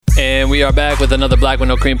And we are back with another Black with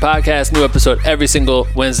No Cream podcast. New episode every single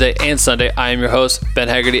Wednesday and Sunday. I am your host, Ben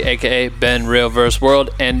Haggerty, aka Ben Real Verse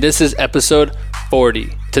World, and this is episode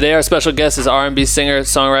 40. Today our special guest is R&B singer,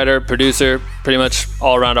 songwriter, producer, pretty much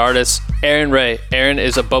all-around artist, Aaron Ray. Aaron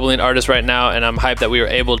is a bubbling artist right now, and I'm hyped that we were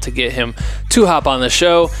able to get him to hop on the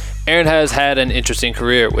show. Aaron has had an interesting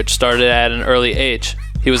career, which started at an early age.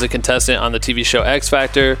 He was a contestant on the TV show X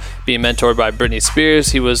Factor, being mentored by Britney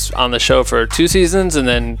Spears. He was on the show for 2 seasons and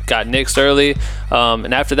then got nixed early.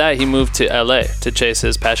 And after that, he moved to LA to chase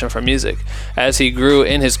his passion for music. As he grew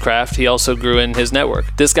in his craft, he also grew in his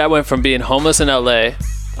network. This guy went from being homeless in LA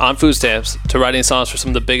on food stamps to writing songs for some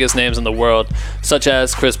of the biggest names in the world, such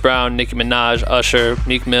as Chris Brown, Nicki Minaj, Usher,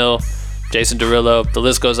 Meek Mill, Jason Derulo, the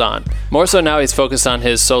list goes on. More so now he's focused on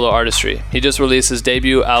his solo artistry. He just released his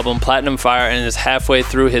debut album, Platinum Fire, and is halfway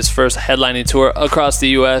through his first headlining tour across the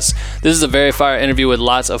US. This is a very fire interview with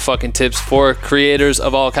lots of fucking tips for creators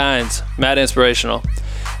of all kinds. Mad inspirational.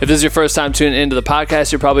 If this is your first time tuning into the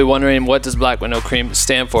podcast, you're probably wondering, what does Black with No Cream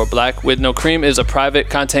stand for? Black with No Cream is a private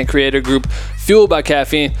content creator group fueled by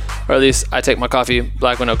caffeine, or at least I take my coffee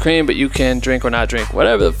black with no cream, but you can drink or not drink,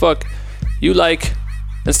 whatever the fuck you like,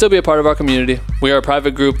 and still be a part of our community. We are a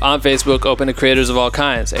private group on Facebook open to creators of all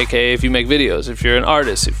kinds, aka if you make videos, if you're an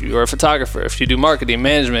artist, if you are a photographer, if you do marketing,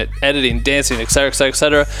 management, editing, dancing, etc., etc.,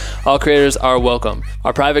 etc. All creators are welcome.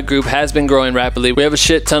 Our private group has been growing rapidly. We have a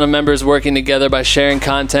shit ton of members working together by sharing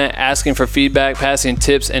content, asking for feedback, passing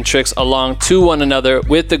tips and tricks along to one another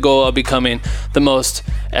with the goal of becoming the most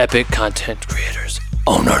epic content creators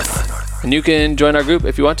on earth. And you can join our group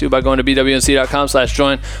if you want to by going to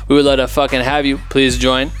bwnc.com/join. We would love to fucking have you. Please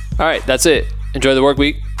join. All right, that's it. Enjoy the work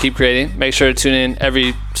week. Keep creating. Make sure to tune in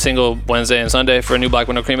every single Wednesday and Sunday for a new Black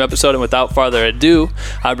with No Cream episode. And without further ado,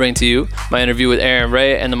 I bring to you my interview with Aaron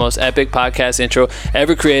Ray and the most epic podcast intro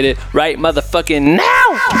ever created right motherfucking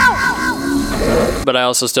now. But I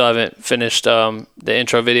also still haven't finished the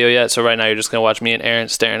intro video yet. So right now you're just going to watch me and Aaron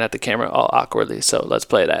staring at the camera all awkwardly. So let's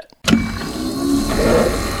play that.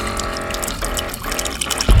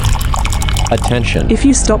 Attention. If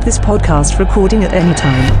you stop this podcast recording at any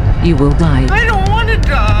time, you will die. I don't want to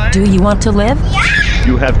die. Do you want to live? Yeah.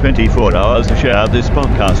 You have 24 hours to share this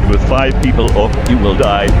podcast with 5 people or you will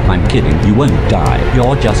die. I'm kidding, you won't die.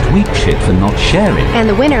 You're just weak shit for not sharing. And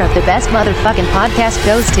the winner of the best motherfucking podcast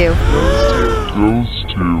goes to...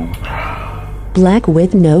 Black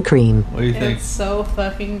with No Cream. What do you think? It's so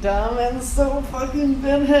fucking dumb and so fucking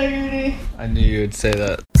Ben Haggerty. I knew you would say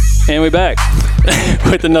that. And we back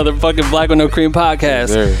with another fucking Black with No Cream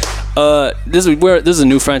podcast. This is a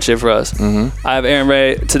new friendship for us. Mm-hmm. I have Aaron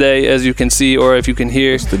Ray today, as you can see, or if you can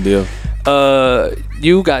hear. What's the deal?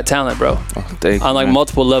 You got talent, bro. Oh, thank you, on like man.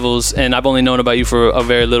 Multiple levels, and I've only known about you for a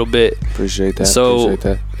very little bit. Appreciate that. So Appreciate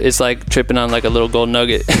that. It's like tripping on like a little gold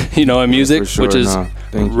nugget, you know, in music, sure, which is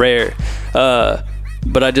rare.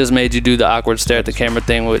 But I just made you do the awkward stare at the camera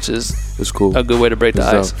thing, which is it's cool. A good way to break the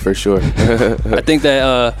ice. For sure. I think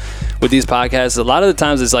that with these podcasts, a lot of the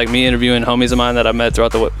times it's like me interviewing homies of mine that I met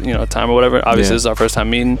throughout the time or whatever. Obviously, this is our first time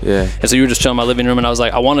meeting. Yeah. And so you were just chilling in my living room, and I was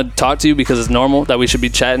like, I want to talk to you because it's normal that we should be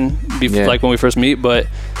chatting like when we first meet, but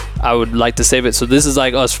I would like to save it. So this is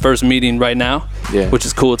like us first meeting right now, which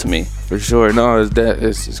is cool to me. For sure. No,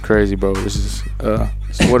 it's crazy, bro. This is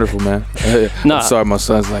it's wonderful, man. I'm sorry, my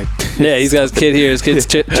son's like. Yeah, he's got his kid here. His kid's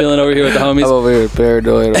chilling over here with the homies. I'm over here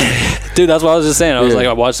paranoid. Dude, that's what I was just saying. I was like,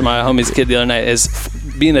 I watched my homie's kid the other night.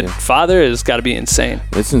 Being a father has got to be insane.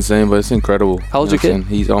 It's insane, but it's incredible. How old's your kid?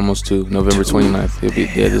 He's almost 2. November 29th. He'll be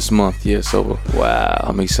this month. Yeah, so wow.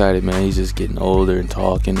 I'm excited, man. He's just getting older and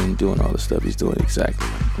talking and doing all the stuff he's doing exactly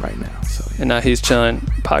right now. So and now he's chilling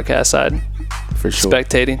podcast side. For sure.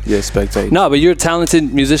 Spectating. Yeah, spectating. No, but you're a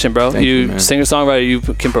talented musician, bro. Thank you, singer-songwriter. You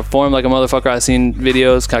can perform like a motherfucker. I've seen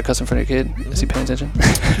videos. Can I cuss in front of your kid? Is he paying attention?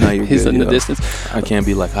 No, you're He's good, in the distance. I can't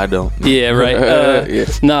be like, I don't. Yeah, right. Yeah.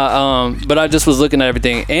 But I just was looking at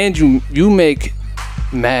everything, and you make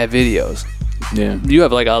mad videos. Yeah. You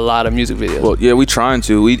have like a lot of music videos. Well, yeah, we trying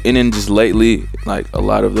to. And then just lately, like a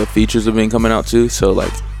lot of the features have been coming out too. So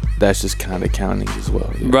like that's just kind of counting as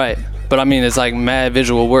well. Yeah. Right. But I mean, it's like mad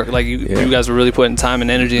visual work. Like you guys are really putting time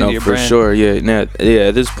and energy into your brand. For sure, yeah. Now, at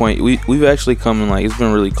this point, we've actually come in like it's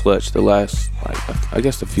been really clutch. The last I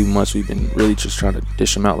guess a few months we've been really just trying to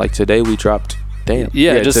dish them out. Like today we dropped. Damn.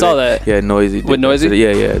 Yeah, just saw that. Yeah, Noisy. With Noisy?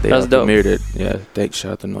 Yeah. They That's dope. premiered it. Yeah, thanks.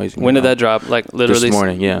 Shout out to Noisy. When did that drop? Like literally this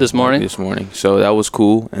morning. Yeah. This morning. This morning. So that was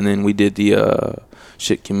cool. And then we did the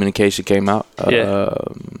Shit Communication came out.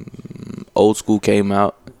 Old School came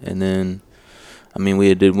out, and then I mean,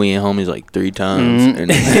 we and Homies like 3 times,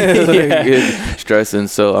 and stressing.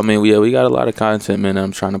 So I mean, we got a lot of content, man. That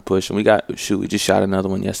I'm trying to push, and we just shot another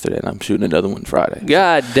one yesterday, and I'm shooting another one Friday.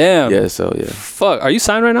 God damn. Yeah. So yeah. Fuck. Are you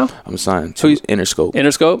signed right now? I'm signed to Interscope.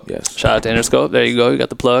 Interscope. Yes. Shout out to Interscope. There you go. You got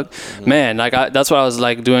the plug. Man, like that's what I was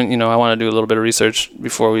like doing. You know, I want to do a little bit of research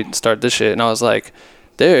before we start this shit, and I was like,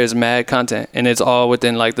 there is mad content, and it's all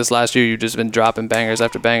within like this last year. You've just been dropping bangers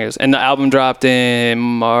after bangers, and the album dropped in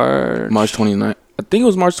March 29th. I think it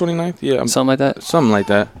was March 29th. Yeah, something like that. Something like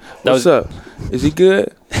that. What's up? Is he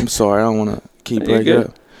good? I'm sorry, I don't want to keep breaking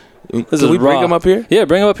up. Can we bring him up here? Yeah,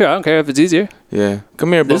 bring him up here. I don't care if it's easier. Yeah,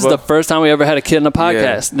 come here, Bubba. This is the first time we ever had a kid in a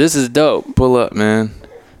podcast. Yeah. This is dope. Pull up, man.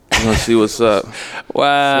 I want to see what's up.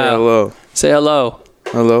 Wow. Say hello. Say hello.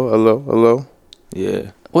 Hello.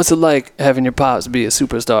 Yeah. What's it like having your pops be a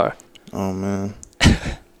superstar? Oh man.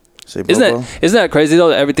 Say isn't that crazy though?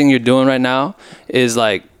 That everything you're doing right now is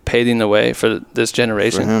like paving the way for this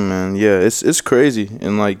generation. For him, man. Yeah, it's crazy,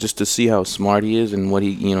 and like just to see how smart he is and what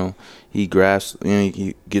he grasps,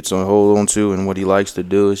 he gets a hold on to, and what he likes to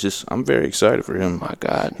do. It's just, I'm very excited for him. Oh my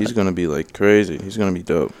God, he's gonna be like crazy. He's gonna be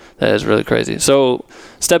dope. That is really crazy. So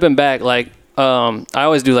stepping back, like I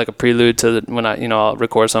always do like a prelude to when I'll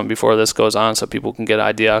record something before this goes on, so people can get an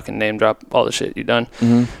idea. I can name drop all the shit you've done.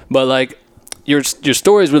 Mm-hmm. But like your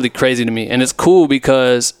story is really crazy to me, and it's cool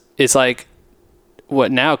because it's like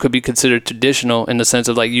what now could be considered traditional in the sense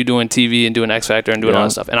of like you doing TV and doing X Factor and doing all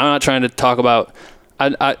that stuff. And I'm not trying to talk about.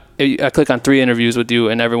 I click on 3 interviews with you,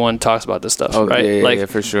 and everyone talks about this stuff, right? Yeah,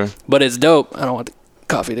 for sure. But it's dope. I don't want the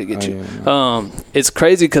coffee to get you. Yeah, no. It's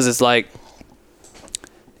crazy because it's like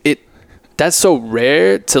that's so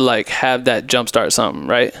rare to like have that jumpstart something,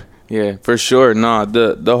 right? Yeah, for sure. Nah,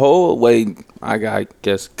 the whole way I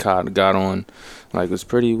guess got on, like, was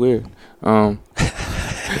pretty weird.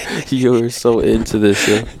 You were so into this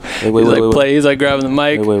shit. Wait. He's like grabbing the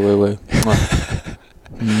mic. Wait.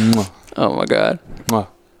 Oh my God.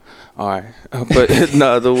 All right, but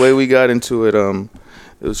no, the way we got into it, it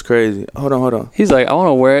was crazy. Hold on. He's like, I want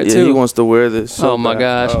to wear it too. He wants to wear this. So oh my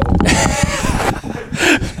gosh.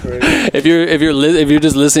 If you're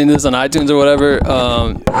just listening to this on iTunes or whatever,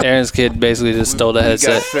 Aaron's kid basically just stole the headset.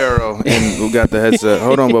 We got Pharaoh and we got the headset.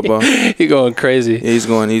 Hold on, Bubba. He going crazy. Yeah, he's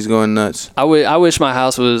going nuts. I wish my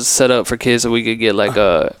house was set up for kids so we could get like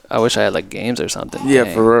I wish I had like games or something. Yeah,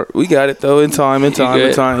 Dang. We got it though. In time.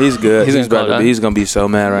 He's good. He's gonna be so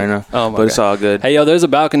mad right now. Oh my God. It's all good. Hey yo, there's a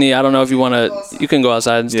balcony. I don't know if you you can go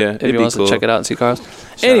outside and if you want to check it out and see cars.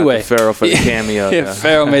 Anyway, out to Pharaoh for the cameo. Yeah,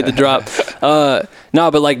 Pharaoh made the drop. No,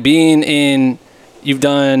 but like you've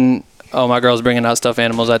done. Oh, my girl's bringing out stuffed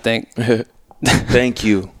animals, I think. Thank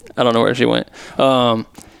you. I don't know where she went.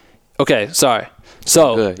 Okay, sorry.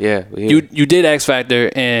 So good. Yeah, you did X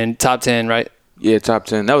Factor and Top 10, right? Yeah, Top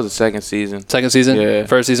 10. That was the second season. Second season? Yeah.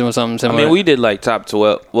 First season was something similar? I mean, we did like Top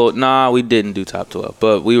 12. Well, nah, we didn't do Top 12,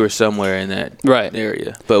 but we were somewhere in that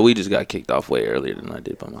area. But we just got kicked off way earlier than I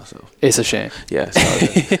did by myself. It's a shame. Yeah.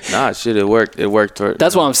 Nah, shit, it worked. It worked.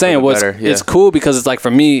 That's what I'm saying. It's cool because it's like for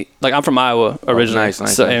me, like I'm from Iowa originally.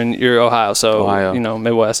 Nice. So, and you're Ohio, so,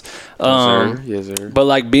 Midwest. Yes, sir. But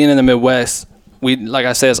like being in the Midwest, we, like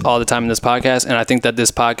I say this all the time in this podcast, and I think that this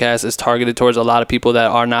podcast is targeted towards a lot of people that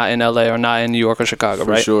are not in LA or not in New York or Chicago,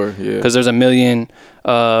 right? For sure, yeah. Because there's a million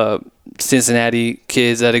Cincinnati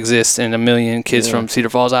kids that exist and a million kids from Cedar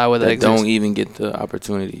Falls, Iowa that exist. Don't even get the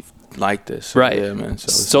opportunity like this. Right. Yeah, man.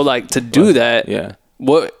 So like to do that, yeah.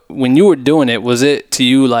 When you were doing it, was it to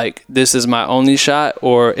you like this is my only shot,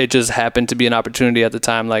 or it just happened to be an opportunity at the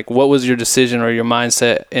time? Like, what was your decision or your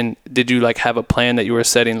mindset, and did you like have a plan that you were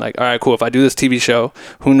setting? Like, all right, cool. If I do this TV show,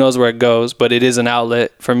 who knows where it goes, but it is an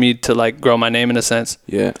outlet for me to like grow my name in a sense.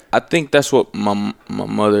 Yeah, I think that's what my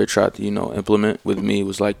mother tried to implement with me.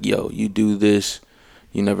 Was like, yo, you do this,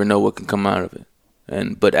 you never know what can come out of it.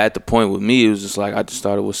 But at the point with me, it was just like I just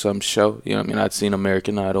started with some show. You know what I mean? I'd seen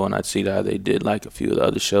American Idol, and I'd seen how they did like a few of the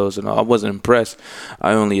other shows, and I wasn't impressed.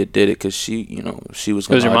 I only did it because she was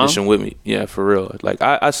going to audition with me. Yeah, for real. Like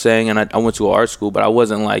I sang, and I went to art school, but I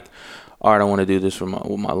wasn't like, all right, I want to do this with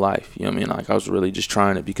my life. You know what I mean? Like I was really just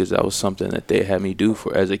trying it because that was something that they had me do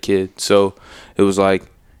as a kid. So it was like,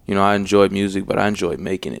 I enjoyed music, but I enjoyed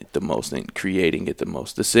making it the most and creating it the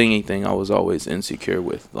most. The singing thing I was always insecure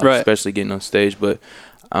with, especially getting on stage. But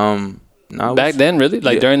back then, really?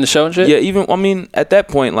 Like during the show and shit? Yeah, at that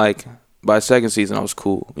point, like by second season, I was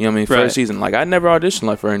cool. You know what I mean? First season, like I never auditioned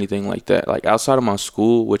like for anything like that. Like outside of my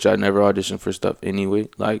school, which I never auditioned for stuff anyway.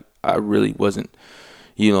 Like I really wasn't,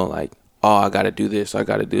 like oh, I got to do this, I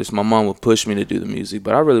got to do this. My mom would push me to do the music,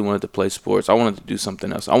 but I really wanted to play sports. I wanted to do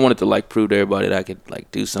something else. I wanted to like prove to everybody that I could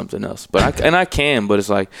like do something else. But I can, but it's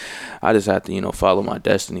like I just have to, you know, follow my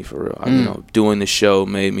destiny for real. You know, doing the show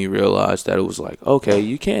made me realize that it was like, okay,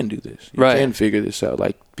 you can do this. You can figure this out.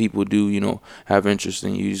 Like people do, you know, have interest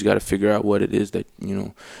in you. You just got to figure out what it is that, you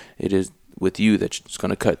know, it is with you that's going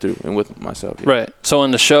to cut through, and with myself. Yeah. Right. So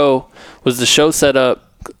on the show, was the show set up?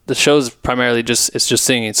 The show's primarily it's just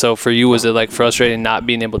singing. So for you, was it like frustrating not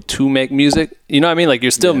being able to make music? You know what I mean? Like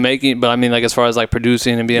you're still making, but I mean like as far as like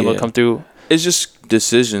producing and being able to come through. It's just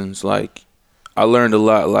decisions. Like I learned a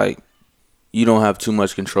lot. Like you don't have too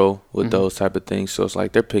much control with those type of things. So it's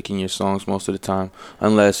like they're picking your songs most of the time,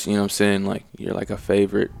 unless, you know what I'm saying, like you're like a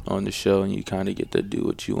favorite on the show and you kind of get to do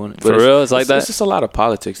what you want. For real? It's like that? It's just a lot of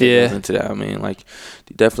politics that goes into that. I mean, like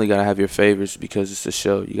you definitely got to have your favorites because it's a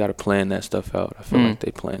show. You got to plan that stuff out. I feel like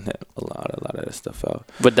they plan that a lot of that stuff out.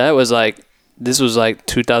 But that was like, this was like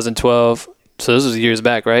 2012. So this was years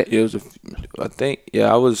back, right? It was, I think,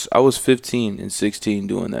 I was 15 and 16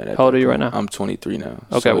 doing that. How old are you right now? I'm 23 now.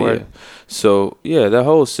 Okay, so, word. Yeah. So yeah, that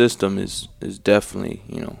whole system is definitely,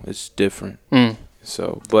 you know, it's different.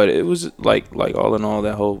 So, but it was like all in all,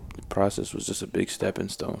 that whole process was just a big stepping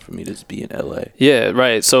stone for me to just be in LA. Yeah,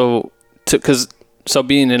 right. So, so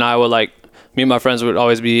being in Iowa, like me and my friends would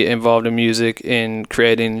always be involved in music and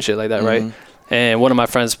creating and shit like that, right? And one of my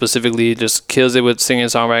friends specifically just kills it with singing,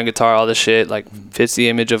 songwriting, guitar, all this shit, like fits the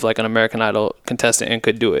image of like an American Idol contestant and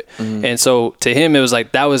could do it. And so to him, it was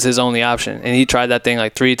like that was his only option. And he tried that thing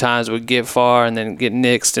like 3 times, would get far and then get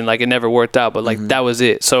nixed, and like it never worked out. But like that was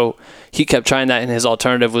it. So he kept trying that, and his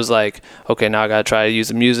alternative was like, okay, now I got to try to use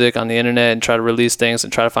the music on the internet and try to release things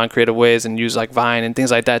and try to find creative ways and use like Vine and things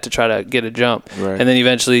like that to try to get a jump. Right. And then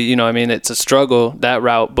eventually, you know, I mean, it's a struggle, that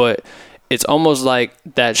route, but it's almost like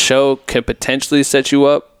that show could potentially set you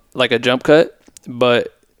up like a jump cut,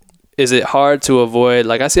 but is it hard to avoid?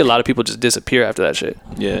 Like I see a lot of people just disappear after that shit.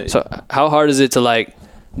 Yeah. So how hard is it to like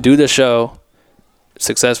do the show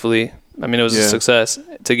successfully? I mean, it was a success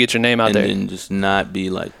to get your name out there, and just not be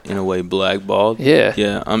like in a way blackballed. Yeah.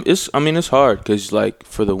 Yeah. It's hard because like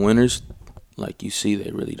for the winners, like you see,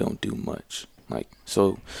 they really don't do much. Like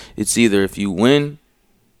so, it's either if you win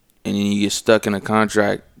and then you get stuck in a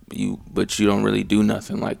contract, but you don't really do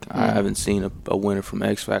nothing. Like I haven't seen a winner from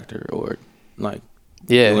X Factor or like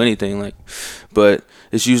do anything like, but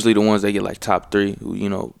it's usually the ones that get like top 3 who, you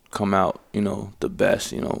know, come out, you know, the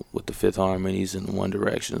best, you know, with the Fifth Harmonies and the One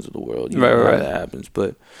Directions of the world. You know how that happens.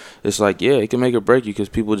 But it's like, it can make or break you because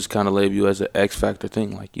people just kind of label you as an X Factor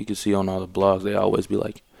thing. Like you can see on all the blogs, they always be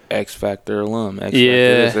like X Factor alum, X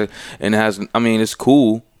Factor. And it has, I mean, it's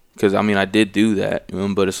cool because I mean, I did do that, you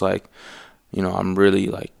know, but it's like, you know, I'm really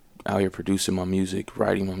like out here producing my music,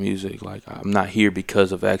 writing my music. Like I'm not here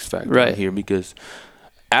because of X Factor. I'm here because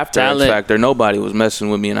after X Factor, nobody was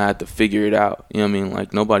messing with me and I had to figure it out. You know what I mean?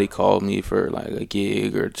 Like nobody called me for like a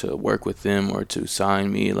gig or to work with them or to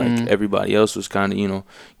sign me. Like everybody else was kind of, you know,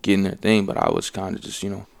 getting their thing, but I was kind of just,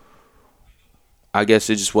 you know, I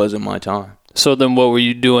guess it just wasn't my time. So then what were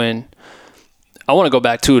you doing? I want to go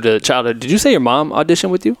back to the childhood. Did you say your mom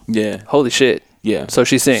auditioned with you? Yeah. Holy shit. Yeah. So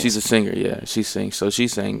she sings? She's a singer, yeah. She sings. So she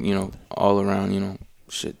sang, you know, all around, you know,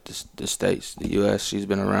 the States, the U.S. She's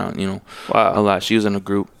been around, you know, a lot. She was in a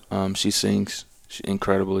group. She sings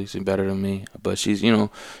incredibly. She's better than me. But she's, you know,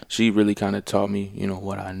 she really kind of taught me, you know,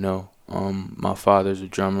 what I know. My father's a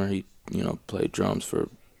drummer. He, you know, played drums for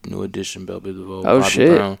New Edition, Bell Biv DeVoe, Bobby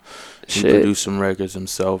Brown. He produced some records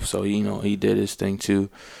himself. So, you know, he did his thing too.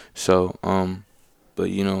 So, but,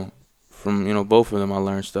 you know, from, you know, both of them I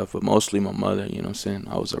learned stuff, but mostly my mother, you know what I'm saying?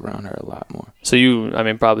 I was around her a lot more. So you, I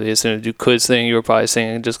mean, probably as soon as you could sing, you were probably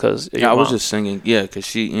singing just because I was just singing, because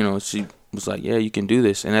she, you know, she was like, yeah, you can do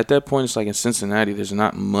this. And at that point, it's like in Cincinnati, there's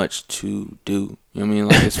not much to do. You know what I mean?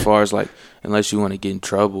 Like as far as like, unless you want to get in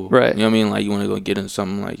trouble. Right. You know what I mean? Like you want to go get into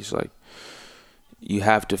something, like it's like, you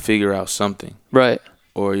have to figure out something. Right.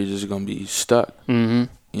 Or you're just going to be stuck. Mm-hmm. You know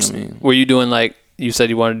what I mean? Were you doing like, you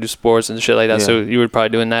said you wanted to do sports and shit like that, so you were probably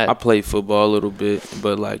doing that? I played football a little bit,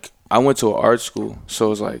 but like I went to an art school, so it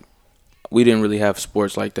was like we didn't really have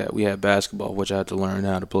sports like that. We had basketball, which I had to learn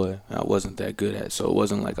how to play. I wasn't that good at, so it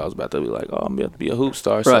wasn't like I was about to be like, oh, I'm about to be a hoop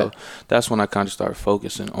star. Right. So that's when I kind of started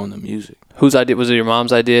focusing on the music. Whose idea was it? Your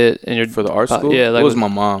mom's idea? And for the art school? Yeah, like it was my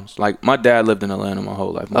mom's. Like my dad lived in Atlanta my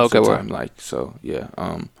whole life. Most of the time, like so, yeah.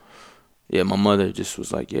 Yeah, my mother just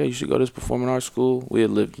was like, yeah, you should go to this performing arts school. We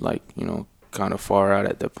had lived like, you know, kind of far out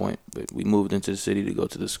at that point, but we moved into the city to go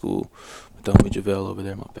to the school with the homie JaVale over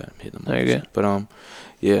there. My bad, I'm hitting him. There you go. But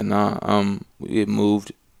we had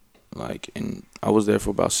moved like, and I was there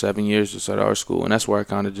for about 7 years just at our school, and that's where I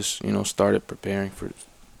kind of just, you know, started preparing for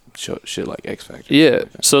shit like X Factor. Yeah.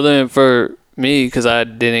 So then for me, because I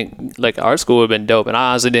didn't, like, art school would have been dope, and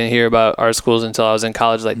I honestly didn't hear about art schools until I was in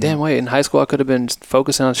college. Like, damn, wait, in high school I could have been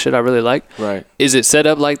focusing on shit I really like. Right. Is it set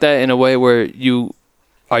up like that in a way where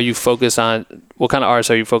are you focused on, what kind of arts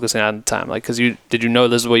are you focusing on at the time? Like, because did you know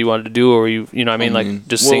this is what you wanted to do, or you know what I mean, like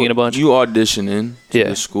just singing a bunch? You audition in to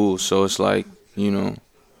the school, so it's like, you know,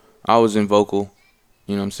 I was in vocal,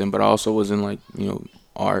 you know what I'm saying, but I also was in, like, you know,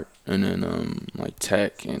 art, and then like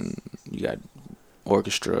tech, and you got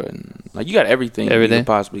orchestra, and like you got everything you could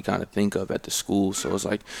possibly kind of think of at the school. So it's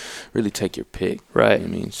like, really take your pick, right? You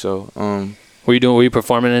know what I mean, so were you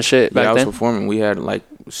performing and shit back then? Yeah, I was performing. We had like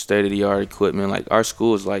state of the art equipment. Like our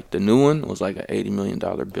school is like, the new one was like an $80 million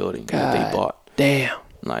building that they bought. Damn.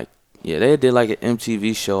 Like, yeah, they did like an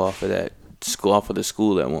MTV show off of that school, off of the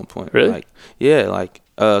school at one point. Really? Like, yeah, like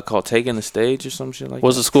called Taking the Stage or some shit like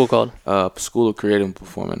What's that. the school called? School of Creative and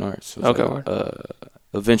Performing Arts. So okay. Like,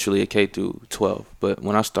 eventually a K through 12, but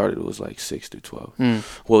when I started it was like 6 through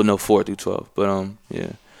 12. Well, no, 4 through 12. But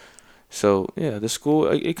yeah. So yeah, the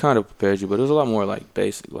school, it kind of prepares you, but it was a lot more like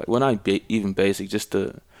basic. Like, well, not even basic, just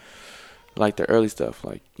the early stuff,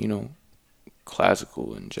 like, you know,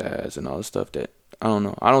 classical and jazz and all the stuff that, I don't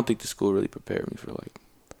know. I don't think the school really prepared me for like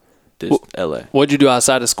this LA. What'd you do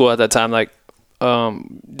outside of school at that time? Like,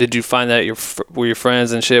 did you find that were your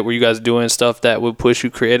friends and shit, were you guys doing stuff that would push you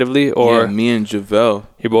creatively? Or yeah, me and Javel,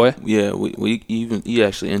 your boy, yeah, he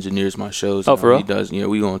actually engineers my shows. Oh, for real? He does. Yeah,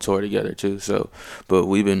 we go on tour together too. So, but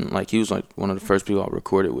we've been like, he was like one of the first people I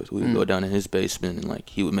recorded with. We would go down in his basement, and like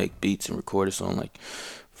he would make beats and record us on like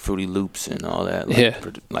Fruity Loops and all that.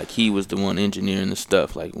 Like, like he was the one engineering the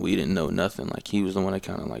stuff. Like, we didn't know nothing. Like, he was the one that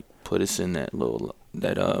kind of like put us in that little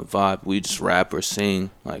vibe. We just rap or sing.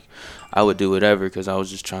 Like, I would do whatever because I was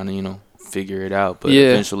just trying to, you know, figure it out. But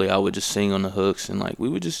eventually I would just sing on the hooks, and like we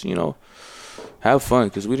would just, you know, have fun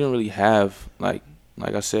because we didn't really have like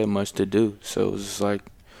I said, much to do. So it was just like,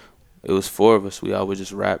 it was 4 of us. We all would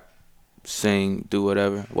just rap, sing, do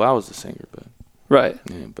whatever. Well, I was the singer, but right.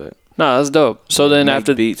 Yeah, but no, that's dope. So then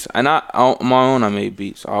after beats, and I on my own, I made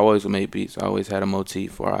beats. I always made beats. I always had a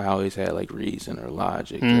motif, or I always had like Reason or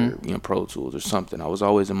Logic or, you know, Pro Tools or something. I was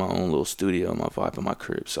always in my own little studio, my vibe in my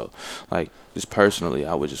crib. So like, just personally,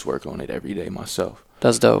 I would just work on it every day myself.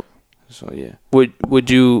 That's dope. So yeah.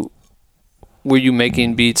 Were you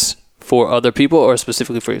making beats for other people or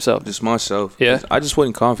specifically for yourself? Just myself. Yeah. I just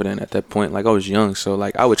wasn't confident at that point. Like, I was young, so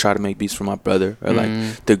like I would try to make beats for my brother or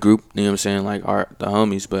like the group, you know what I'm saying, like the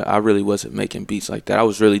homies, but I really wasn't making beats like that. I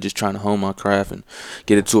was really just trying to hone my craft and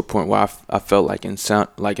get it to a point where I felt like it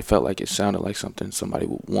sounded like something somebody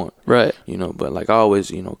would want. Right. You know, but like I always,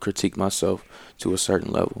 you know, critique myself to a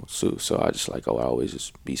certain level too. So I just like, I always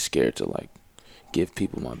just be scared to like give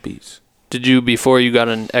people my beats. Did you, before you got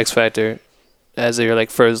an X Factor, as your like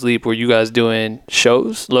first leap, were you guys doing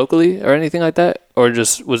shows locally or anything like that, or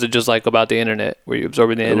was it just like about the internet? Were you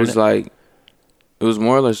absorbing the internet? It was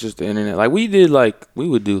more or less just the internet. Like, we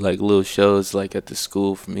would do like little shows like at the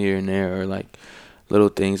school from here and there, or like little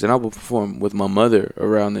things, and I would perform with my mother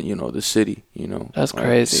around the, you know, the city, you know. That's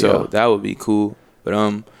crazy. So that would be cool.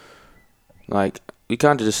 But like, we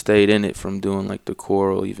kind of just stayed in it from doing like the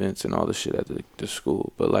choral events and all the shit at the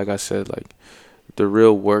school. But like I said, like the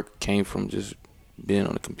real work came from just being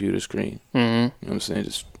on a computer screen. You know what I'm saying?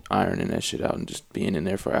 Just ironing that shit out and just being in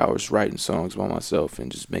there for hours, writing songs by myself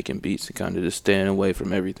and just making beats and kind of just staying away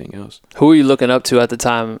from everything else. Who were you looking up to at the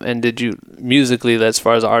time? And did you, musically, as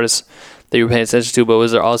far as artists that you were paying attention to, but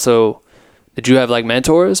was there also, did you have like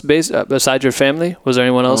mentors besides your family? Was there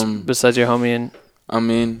anyone else besides your homie? And I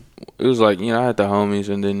mean, it was like, you know, I had the homies,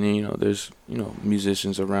 and then, you know, there's, you know,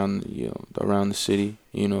 musicians around, you know, around the city,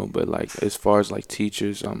 you know, but like as far as like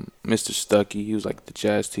teachers, Mr. Stuckey, he was like the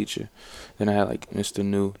jazz teacher. Then I had like Mr.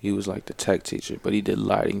 New, he was like the tech teacher, but he did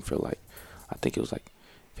lighting for like, I think it was like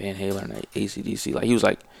Van Halen and like AC/DC.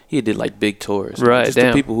 Like he did like big tours. Right, just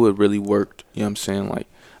the people who had really worked, you know what I'm saying? Like,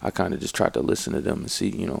 I kind of just tried to listen to them and see,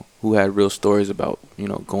 you know, who had real stories about, you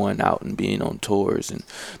know, going out and being on tours and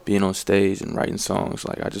being on stage and writing songs.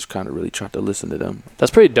 Like, I just kind of really tried to listen to them. That's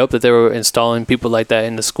pretty dope that they were installing people like that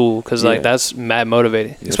in the school, because like that's mad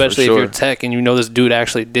motivating, especially if you're tech and you know this dude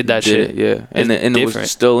actually did that shit. Yeah, and it was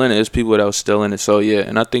still in it. There's people that was still in it. So yeah,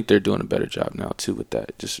 and I think they're doing a better job now too with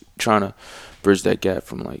that. Just trying to bridge that gap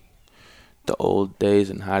from like the old days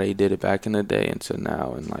and how they did it back in the day into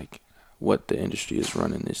now, and like what the industry is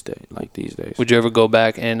running these days. Would you ever go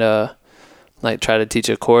back and like try to teach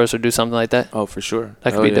a course or do something like that? Oh, for sure.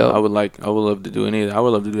 That could be dope. I would love to do any of that. I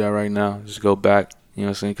would love to do that right now. Just go back, you know what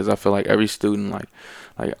I'm saying? Because I feel like every student, like,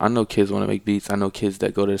 Like, I know kids want to make beats. I know kids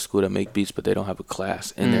that go to the school that make beats, but they don't have a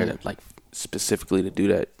class in there that, like, specifically to do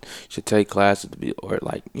that. Should take classes to be, or,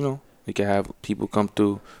 like, you know, we can have people come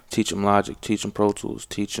through, teach them Logic, teach them Pro Tools,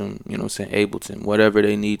 teach them, you know what I'm saying, Ableton, whatever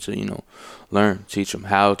they need to, you know, learn. Teach them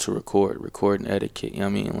how to record and etiquette, you know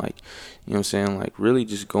what I mean? Like, you know what I'm saying? Like, really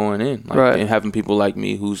just going in. Like, right. And having people like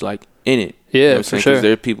me who's, like, in it. Yeah, you know what I'm for saying? sure. 'Cause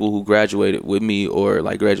there are people who graduated with me or,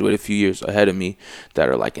 like, graduated a few years ahead of me that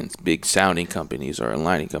are, like, in big sounding companies or in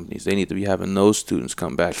lighting companies. They need to be having those students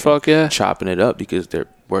come back. Fuck yeah. Chopping it up because they're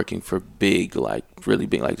working for big, like, really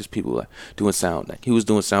big, like, just people, like, doing sound. Like, he was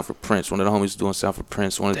doing sound for Prince. One of the homies was doing sound for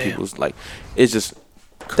Prince. One of the people was, like, it's just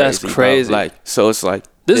crazy. That's crazy. Bro. Like, so it's like.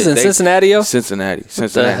 This is in Cincinnati, yo? Cincinnati.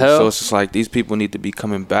 What the hell? So it's just like these people need to be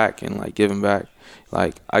coming back and, like, giving back.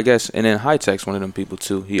 Like, I guess, and then High Tech's one of them people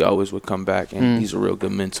too. He always would come back, and he's a real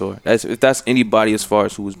good mentor. If that's anybody as far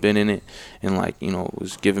as who's been in it and, like, you know,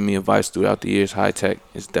 was giving me advice throughout the years, High Tech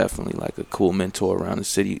is definitely, like, a cool mentor around the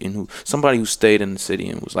city, and somebody who stayed in the city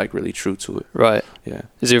and was, like, really true to it. Right. Yeah.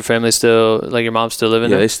 Is your family still, like, your mom still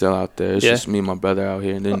living Yeah, there? they still out there. It's just me and my brother out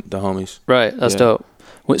here, and then the homies. Right. That's Yeah. dope.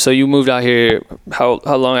 So you moved out here. How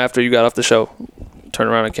long after you got off the show? Turned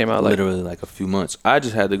around and came out, like, Literally like a few months. I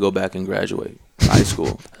just had to go back and graduate high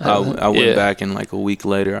school. I went back, and like a week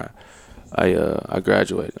later, I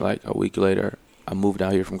graduated. Like a week later, I moved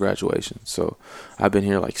out here from graduation. So I've been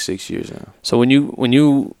here like 6 years now. So when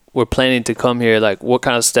you were planning to come here, like, what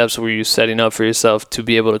kind of steps were you setting up for yourself to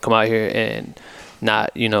be able to come out here and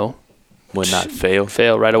not, you know, Would not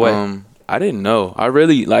fail right away? I didn't know. I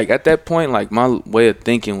really, like, at that point, like, my way of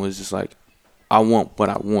thinking was just like, I want what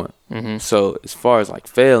I want. Mm-hmm. So as far as, like,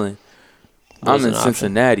 failing, I'm Wasn't in an option.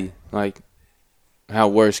 Cincinnati. Like, how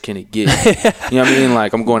worse can it get? You know what I mean?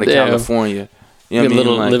 Like, I'm going to Damn. California. You know what I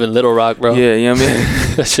mean? Like, live in Little Rock, bro. yeah, you know what I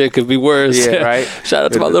mean? That shit could be worse. Yeah, right? Shout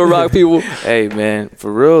out to my Little Rock people. Hey, man,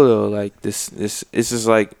 for real, though, like, this it's just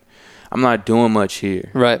like, I'm not doing much here.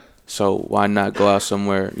 Right. So why not go out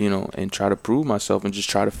somewhere, you know, and try to prove myself and just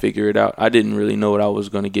try to figure it out. I didn't really know what I was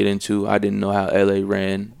going to get into. I didn't know how LA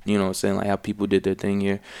ran, you know what I'm saying, like how people did their thing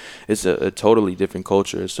here. It's a totally different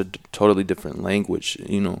culture. It's a totally different language,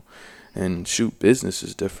 you know, and shoot, business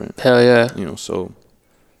is different. Hell yeah. You know, so.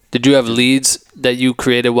 Did you have leads that you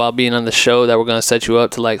created while being on the show that were going to set you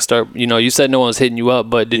up to, like, start, you know, you said no one was hitting you up,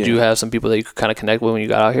 but did you have some people that you could kind of connect with when you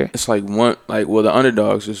got out here? It's like the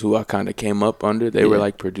Underdogs is who I kind of came up under. They were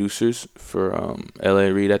like producers for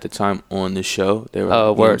L.A. Reid at the time on the show. They were, you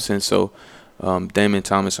know what I'm saying? So Damon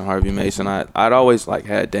Thomas and Harvey Mason, I'd always, like,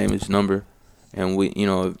 had Damon's number, and we, you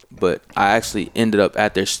know, but I actually ended up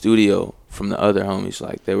at their studio from the other homies.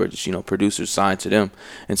 Like, they were just, you know, producers signed to them,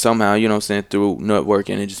 and somehow, you know what I'm saying, through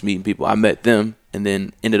networking and just meeting people, I met them and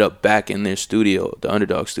then ended up back in their studio, the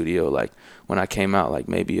Underdog studio, like when I came out, like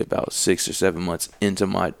maybe about 6 or 7 months into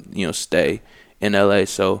my, you know, stay in LA.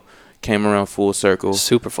 So came around full circle.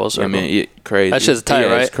 Super full circle. I mean, crazy. That shit's tight,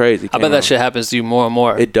 right? It's crazy. I bet that shit happens to you more and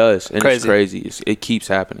more. It does, and crazy. it's crazy. It keeps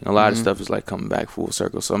happening. A lot of stuff is like coming back full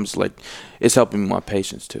circle. So I'm just like, it's helping me my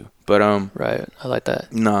patience too. But right, I like that.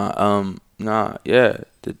 Yeah.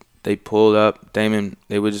 They pulled up. Damon,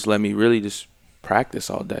 they would just let me really just practice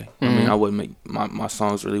all day. I mean, I wouldn't make my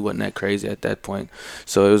songs really wasn't that crazy at that point.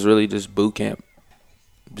 So it was really just boot camp,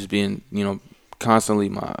 just being, you know, constantly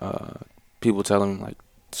my people telling me, like,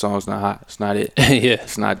 song's not hot. It's not it. Yeah.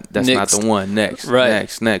 It's not. That's Next. not the one. Next.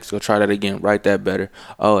 Right. Next. Go try that again. Write that better.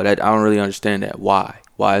 Oh, that I don't really understand that. Why?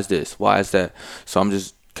 Why is this? Why is that? So I'm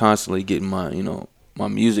just constantly getting my, you know, my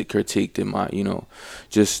music critiqued and my, you know,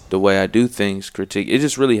 just the way I do things critiqued. It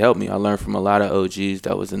just really helped me. I learned from a lot of OGs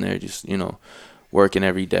that was in there, just, you know, working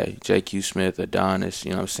every day. J.Q. Smith, Adonis,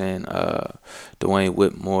 you know what I'm saying, Dwayne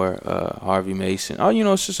Whitmore, Harvey Mason. Oh, you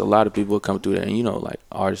know, it's just a lot of people that come through there. And, you know, like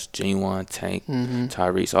artists, Genuine, Tank,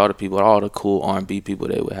 Tyrese, all the people, all the cool R&B people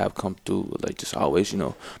they would have come through, like, just always, you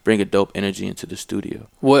know, bring a dope energy into the studio.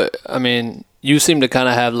 I mean, you seem to kind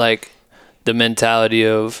of have, like, the mentality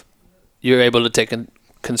of you're able to take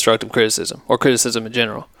constructive criticism or criticism in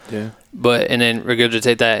general. Yeah. And then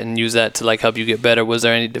regurgitate that and use that to, like, help you get better. Was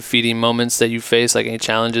there any defeating moments that you faced, like any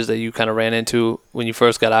challenges that you kind of ran into when you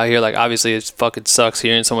first got out here? Like, obviously it fucking sucks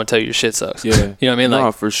hearing someone tell you your shit sucks. Yeah. You know what I mean? No,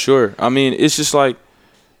 Like, for sure. I mean, it's just like,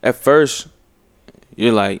 at first,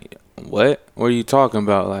 you're like, what? What are you talking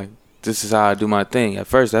about? Like, this is how I do my thing. At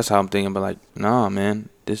first, that's how I'm thinking. But, like, nah, man.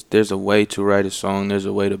 There's a way to write a song. There's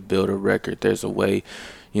a way to build a record. There's a way,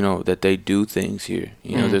 you know, that they do things here.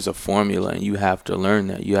 You know, there's a formula, and you have to learn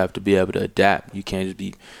that. You have to be able to adapt. You can't just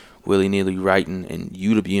be willy-nilly writing and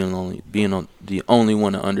you to being the only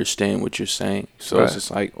one to understand what you're saying. So It's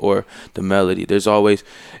just like, or the melody. There's always,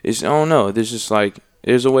 I don't know. There's just like,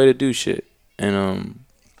 there's a way to do shit. And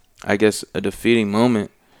I guess a defeating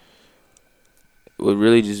moment would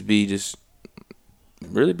really just be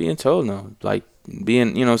really being told no, like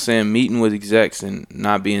being, you know what I'm saying, meeting with execs and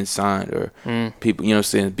not being signed, or people, you know what I'm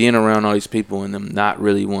saying, being around all these people and them not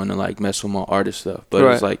really wanting to like mess with my artist stuff. But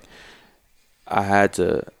Right. it's like I had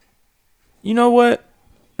to, you know what,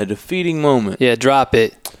 a defeating moment. Yeah, drop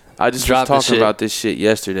it. I just Drop the was talking shit. about this shit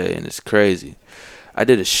yesterday, and it's crazy. I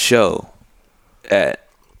did a show at,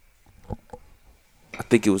 I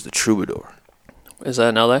think it was the Troubadour Is that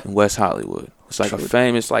in LA? in West Hollywood. It's like a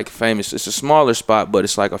famous, it's a smaller spot, but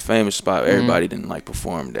it's like a famous spot. Everybody didn't like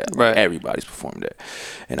perform that. Like, Right. everybody's performed that.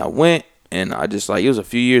 And I went, and I just like, it was a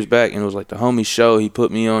few years back, and it was like the homie show. He put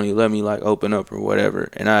me on, he let me like open up or whatever.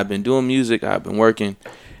 And I've been doing music, I've been working,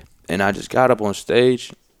 and I just got up on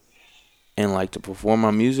stage and like to perform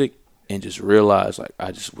my music and just realized like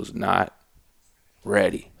I just was not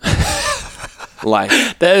ready. Like,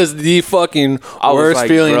 That is the fucking I was worst like,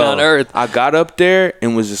 feeling bro, on earth. I got up there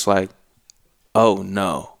and was just like, oh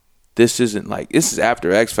no, this isn't like, this is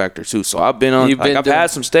after X Factor too. So I've been on, You've like, been I've doing- had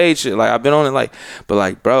some stage shit, like I've been on it, like, but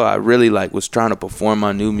like, bro, I really like was trying to perform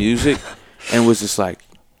my new music and was just like,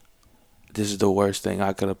 this is the worst thing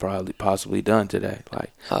I could have probably possibly done today.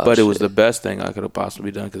 Like, Oh, but it was shit. the best thing I could have possibly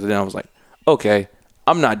done, because then I was like, okay,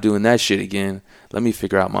 I'm not doing that shit again. Let me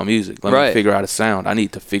figure out my music. Let Right. me figure out a sound. I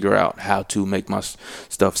need to figure out how to make my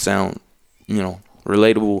stuff sound, you know,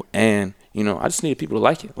 relatable, and, you know, I just needed people to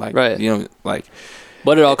like it. Like, Right. you know, like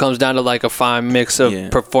But it all comes down to like a fine mix of Yeah.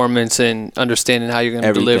 performance and understanding how you're going to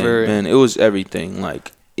everything, deliver. man. It was everything.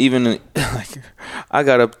 Like, even like, I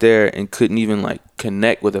got up there and couldn't even like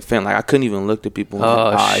connect with a fan. Like, I couldn't even look at people in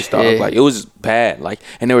Oh, the eyes, dog. shit. Like, it was bad. Like,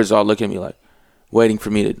 and they were just all looking at me like, waiting for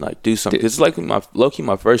me to like do something. It's like my low-key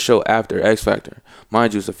my first show after X Factor.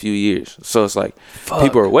 Mind you, it's a few years. So it's like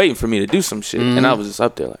people are waiting for me to do some shit. And I was just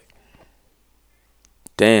up there like,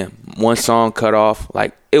 damn, one song cut off.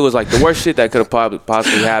 Like, it was like the worst shit that could have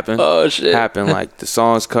possibly happened. Oh, shit. Happened. Like, the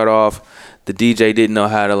songs cut off. The DJ didn't know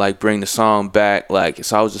how to like bring the song back. Like,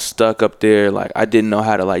 so I was just stuck up there. Like, I didn't know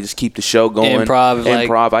how to like just keep the show going.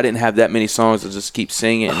 Improv. I didn't have that many songs to just keep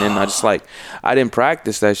singing. And then I just like, I didn't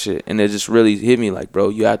practice that shit. And it just really hit me like, bro,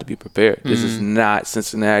 you have to be prepared. This is not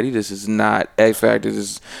Cincinnati. This is not X Factor. This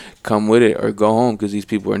is come with it or go home, because these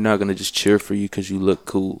people are not going to just cheer for you because you look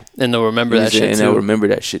cool. And they'll remember that shit And too. they'll remember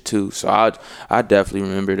that shit too. So I definitely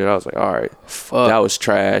remembered it. I was like, all right, Fuck. that was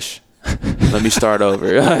trash. Let me start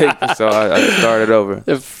over. Like, so I started over.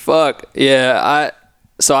 Fuck. Yeah.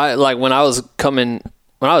 I like when I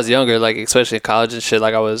was younger, like especially in college and shit,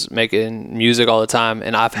 like I was making music all the time,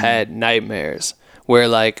 and I've had nightmares where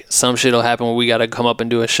like some shit will happen where we got to come up and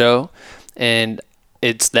do a show, and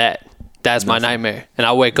that's my nightmare, and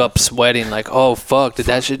I wake up sweating like, oh fuck, did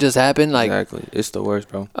that shit just happen? Like, Exactly. It's the worst,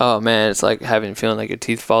 bro. oh man, it's like feeling like your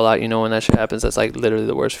teeth fall out, you know, when that shit happens. That's like literally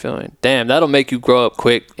the worst feeling. Damn, that'll make you grow up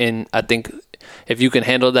quick. And I think if you can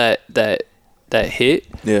handle that hit,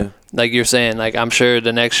 Yeah. like you're saying, like I'm sure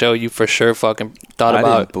the next show you for sure fucking thought I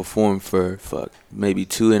about. didn't perform for maybe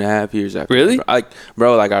 2.5 years after. Really? that,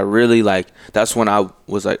 bro. Like, I really like. That's when I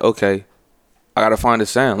was like, okay, I gotta find a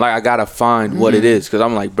sound. Like, I gotta find what it is, because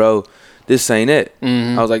I'm like, bro, this ain't it.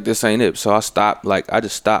 I was like, this ain't it. So I stopped. Like, I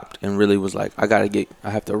just stopped and really was like, I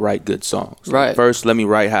have to write good songs. Like, Right. first, let me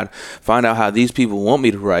find out how these people want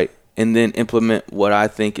me to write, and then implement what I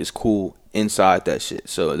think is cool inside that shit.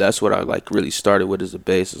 So that's what I like really started with as a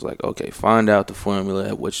base. Is like, okay, find out the formula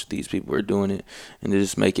at which these people are doing it, and then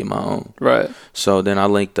just make it my own. Right. So then I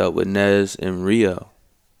linked up with Nez and Rio,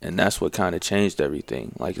 and that's what kind of changed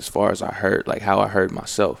everything. Like, as far as I heard, like how I heard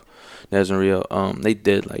myself. Nez and Rio, they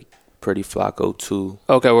did like Pretty Flacco 2,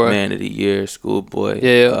 Okay, word. Man of the Year, Schoolboy.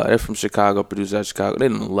 Yeah. They're from Chicago, produced out of Chicago. They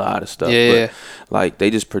done a lot of stuff. Yeah. But like, they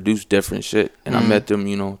just produce different shit. And I met them,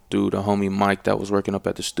 you know, through the homie Mike that was working up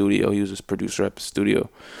at the studio. He was a producer at the studio.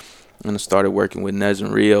 And I started working with Nez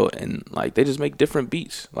and Rio, and like, they just make different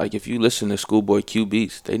beats. Like, if you listen to Schoolboy Q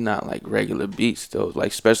beats, they not like regular beats though. Like,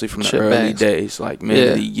 especially from the Shit early bangs. days, like Man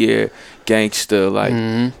of the Year, Gangsta, like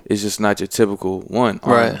it's just not your typical Right.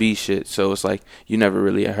 R&B shit. So it's like you never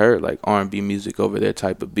really heard like R&B music over their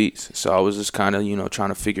type of beats. So I was just kind of, you know, trying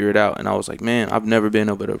to figure it out, and I was like, man, I've never been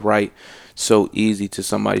able to write so easy to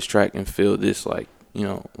somebody's track and feel this like, you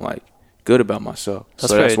know, like good about myself. That's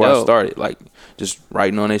So that's very why dope. I started like just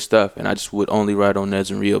writing on their stuff, and I just would only write on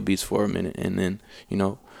Nez and Rio beats for a minute, and then, you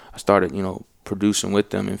know, I started, you know, producing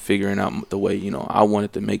with them and figuring out the way, you know, I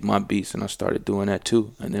wanted to make my beats, and I started doing that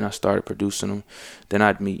too. And then I started producing them. Then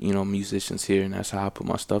I'd meet, you know, musicians here, and that's how I put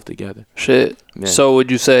my stuff together. Shit. Yeah. So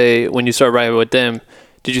would you say when you started writing with them,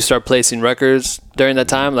 did you start placing records during that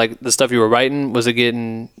time? Like the stuff you were writing, was it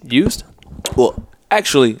getting used? Well,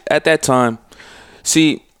 actually, at that time,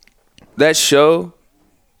 see, that show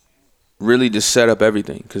really just set up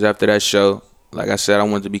everything. Because after that show, like I said, I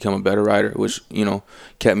wanted to become a better writer, which, you know,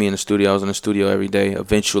 kept me in the studio. I was in the studio every day.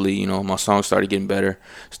 Eventually, you know, my songs started getting better,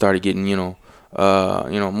 started getting,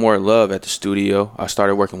 more love at the studio. I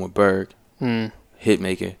started working with Berg,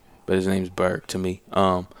 Hitmaker, but his name's Berg to me.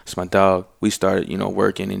 It's my dog. We started, you know,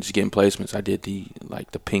 working and just getting placements. I did the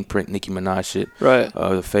Pink Print Nicki Minaj shit. Right.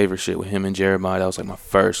 The Favorite shit with him and Jeremiah. That was like my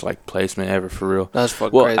first like placement ever for real. That's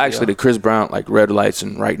fucking well, crazy. Well, actually, the Chris Brown, like Red Lights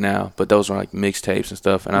and Right Now, but those were like mixtapes and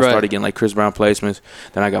stuff. And I started getting like Chris Brown placements.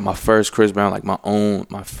 Then I got my first Chris Brown, like my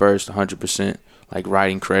first 100% like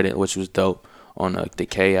writing credit, which was dope. On the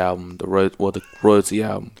K album, the Royalty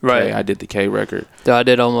album. Right. K, I did the K record. Dude, I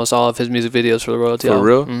did almost all of his music videos for the Royalty album. For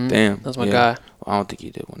real? Mm-hmm. Damn. That's my guy. Well, I don't think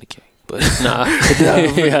he did one to K. But nah.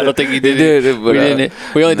 Yeah, I don't think he did it. But,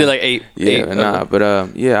 we only did like eight. Yeah.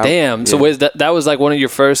 Damn. So that was like one of your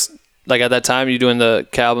first, like at that time you doing the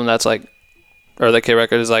K album, that's like, or the K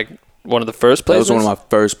record is like one of the first placements? That was one of my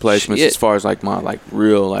first placements. Shit. As far as like my like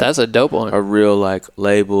real like. That's a dope one. A real like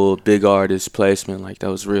label, big artist placement. Like that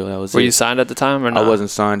was real. That was. Were you signed at the time or not? I wasn't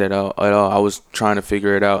signed at all. I was trying to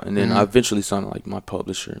figure it out, and then I eventually signed like my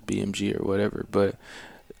publisher, BMG or whatever. But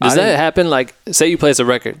does that happen? Like, say you place a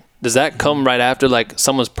record, does that come right after? Like,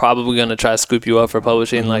 someone's probably gonna try to scoop you up for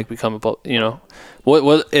publishing, like become a,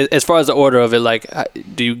 what as far as the order of it, like,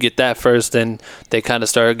 do you get that first, and they kind of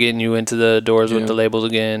start getting you into the doors with the labels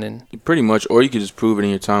again, and pretty much, or you could just prove it in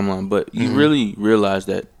your timeline. But you really realize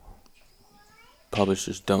that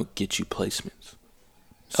publishers don't get you placements.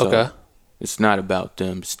 So okay. It's not about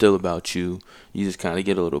them. It's still about you. You just kind of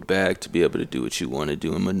get a little bag to be able to do what you want to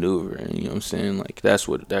do and maneuver. And you know what I'm saying? Like, that's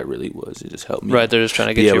what that really was. It just helped me. Right, they're just trying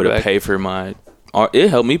to get you able to pay for my art. It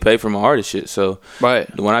helped me pay for my artist shit. So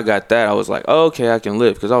when I got that, I was like, oh, okay, I can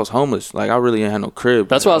live. Because I was homeless. Like, I really ain't had no crib.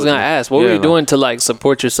 That's what I was going to ask. What were you doing to, like,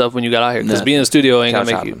 support yourself when you got out here? Because being in the studio ain't going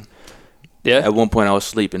to make you... Yeah. At one point, I was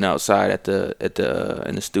sleeping outside in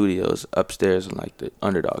the studios upstairs and like the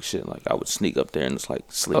Underdog shit. Like I would sneak up there and just like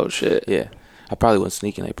sleep. Oh shit. Yeah, I probably wasn't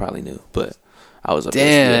sneaking. They probably knew, but I was up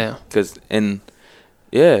there. Damn.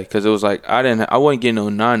 Because it was like I wasn't getting no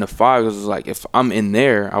 9 to 5. Because it was like if I'm in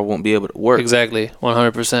there, I won't be able to work. Exactly,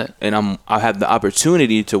 100%. And I have the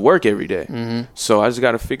opportunity to work every day. So I just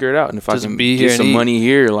got to figure it out. And if just I can be get here some money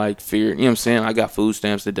here, like figure, you know what I'm saying? I got food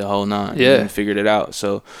stamps, did the whole 9. Yeah, and figured it out.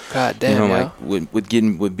 So God damn, like with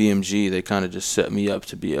BMG, they kind of just set me up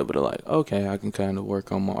to be able to like, okay, I can kind of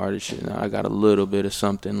work on my artist shit. Now I got a little bit of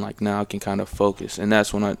something. Like now I can kind of focus. And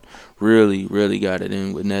that's when I really, really got it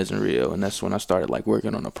in with Nez and Rio. And that's when I started like working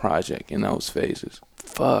on a project. In those phases.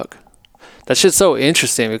 Fuck. That shit's so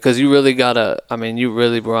interesting because you really you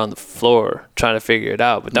really were on the floor trying to figure it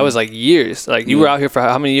out. But that was like years. Like you were out here for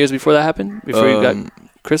how many years before that happened? Before you got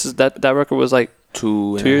Chris's, that record was like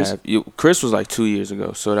 2 years? Chris was like 2 years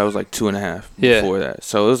ago. So that was like 2.5 before that.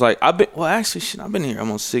 So it was like, I've been here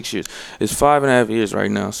almost 6 years. It's 5.5 years right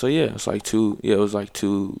now. So yeah, it's like it was like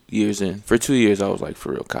 2 years in. For 2 years, I was like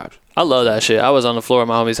for real cops. I love that shit. I was on the floor at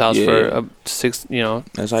my homie's house for 6,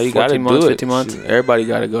 that's how you gotta do it. 15 months. Everybody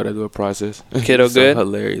gotta go to do a process. Kiddo so good?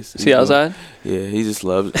 Hilarious. See outside? Yeah, he just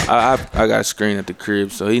loves it. I got a screen at the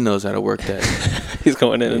crib, so he knows how to work that. He's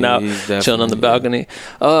going in and out, chilling on the balcony.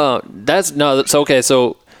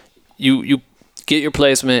 So you get your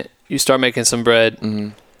placement, you start making some bread.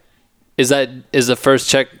 Mm-hmm. Is the first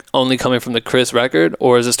check only coming from the Chris record,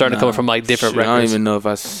 or is it starting to come from like different records? I don't even know if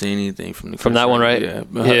I see anything from the Chris that one, right?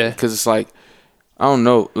 Yeah, because it's like I don't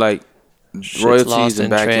know, like royalties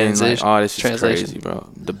and back end, like this is crazy, bro.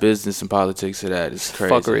 The business and politics of that is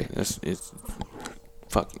crazy. Fuckery.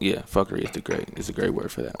 Fuckery is a great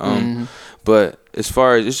word for that. But as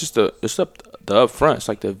far as it's the upfront, it's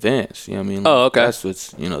like the advance. You know what I mean? Like, oh, okay. That's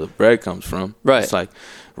what's the bread comes from. Right. It's like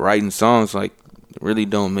writing songs like. Really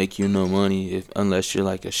don't make you no money unless you're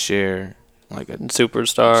like a share, like a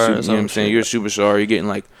superstar. You know what I'm saying? You're a superstar. You're getting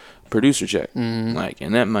like producer check, like,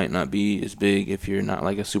 and that might not be as big if you're not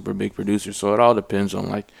like a super big producer. So it all depends on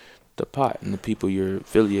like the pot and the people you're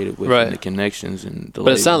affiliated with, and the connections and the.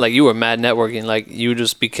 But it sounded like you were mad networking. Like you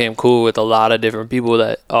just became cool with a lot of different people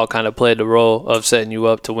that all kind of played the role of setting you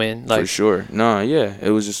up to win. Like, for sure.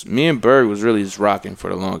 It was just me and Berg was really just rocking for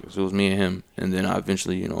the longest. It was me and him, and then I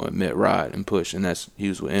eventually met Rod and Push, and he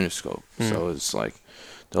was with Interscope. So it's like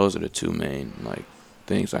those are the two main like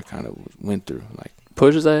things I kind of went through. Like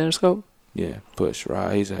Push is at Interscope. Yeah, Push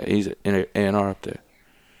Rod. He's an A&R up there.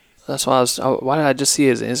 That's why why did I just see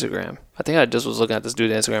his Instagram? I think I just was looking at this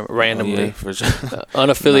dude's Instagram randomly. Oh, yeah, for sure.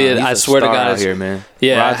 Unaffiliated. Nah, I he's a swear to star God. out here, man.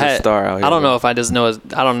 Yeah. Rod's a star out here. I don't bro. know if I just know his,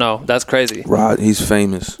 I don't know. That's crazy. Rod, he's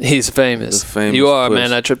famous. He's famous. He's a famous You are, puss.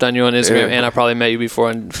 man. I tripped on you on Instagram, Yeah. and I probably met you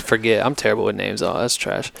before and forget. I'm terrible with names. Oh, that's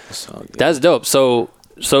trash. That's all good. That's dope. So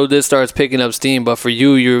this starts picking up steam, but for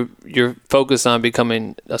you, you're focused on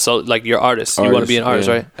becoming like your artist. You want to be an artist,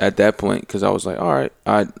 yeah. right? At that point, because I was like, all right,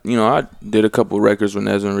 I did a couple records with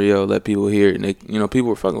Nez and Rio, let people hear it, and they, people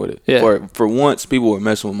were fucking with it. Yeah. For once, people were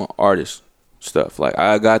messing with my artist stuff. Like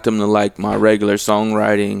I got them to like my regular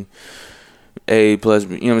songwriting, A plus, you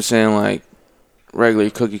know what I'm saying, like regular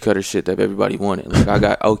cookie cutter shit that everybody wanted. Like I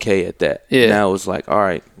got okay at that. Yeah. Now it was like, all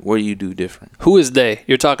right, what do you do different? Who is they?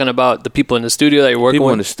 You're talking about the people in the studio that you're working People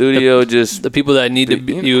with? in the studio, just The people that need to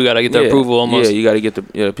be, you got to get their yeah, approval almost. Yeah, you got to get the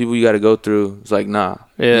people you got to go through. It's like, nah.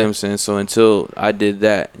 Yeah. You know what I'm saying? So until I did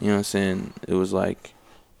that, you know what I'm saying, it was like,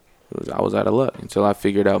 I was out of luck. Until I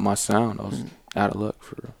figured out my sound, I was out of luck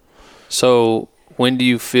for real. So when do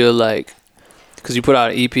you feel like, because you put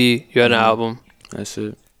out an EP, you had an album. That's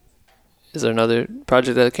it. Is there another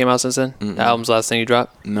project that came out since then? Mm-mm. The album's the last thing you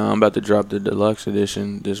dropped? No, I'm about to drop the deluxe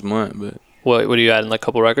edition this month, but What are you adding, like a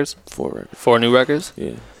couple records? 4 records. 4 new records?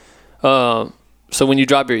 Yeah. So when you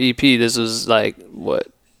drop your EP, this was like, what,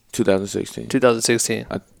 2016. 2016?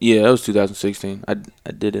 Yeah, that was 2016. I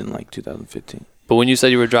did it in like 2015. But when you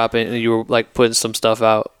said you were dropping, you were like putting some stuff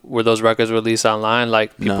out, were those records released online?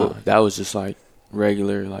 Like people No, that was just like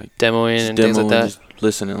regular, like demoing just and things like demoing, that? just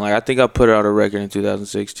listening. Like I think I put out a record in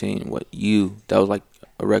 2016. That was like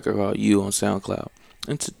a record called You on SoundCloud,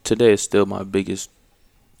 and today it's still my biggest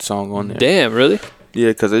song on there. Damn, really? Yeah,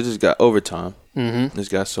 because it just got over time. Mm-hmm. It's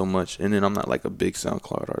got so much, and then I'm not like a big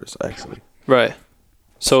SoundCloud artist actually. Right.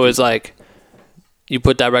 So it's like you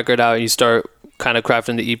put that record out and you start kind of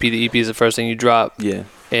crafting the EP. The EP is the first thing you drop. Yeah.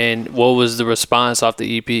 And what was the response off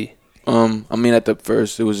the EP? I mean, at the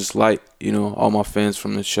first, it was just light. All my fans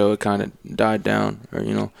from the show, it kind of died down,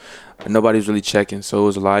 or nobody's really checking, so it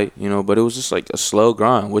was light, But it was just like a slow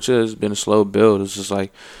grind, which has been a slow build. It was just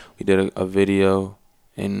like we did a video,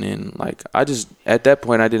 and then like at that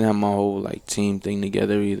point I didn't have my whole like team thing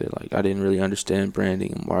together either. Like I didn't really understand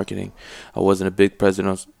branding and marketing. I wasn't a big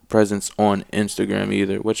presence on Instagram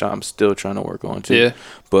either, which I'm still trying to work on too. Yeah.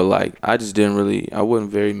 But like I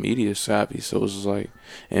wasn't very media savvy, so it was just like,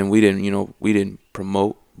 and we didn't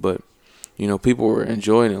promote, but people were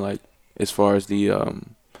enjoying it, like as far as the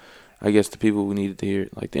I guess the people who needed to hear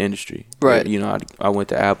it, like the industry. Right. I went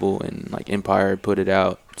to Apple and like Empire put it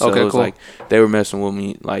out. So Okay, it was cool. like they were messing with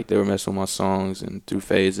me, like they were messing with my songs and through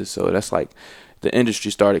phases. So that's like the industry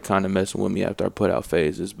started kind of messing with me after I put out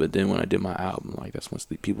phases. But then when I did my album, like that's once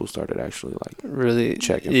the people started actually like Really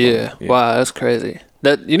checking. Yeah. For me. Wow, that's crazy.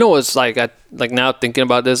 That what's like, I like now thinking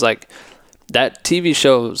about this, like that TV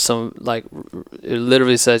show, it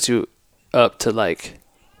literally sets you up to like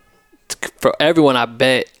for everyone. I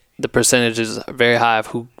bet the percentage is very high of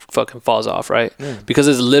who fucking falls off, right? Yeah. Because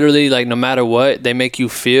it's literally like no matter what, they make you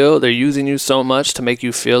feel, they're using you so much to make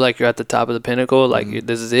you feel like you're at the top of the pinnacle, like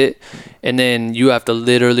this is it, and then you have to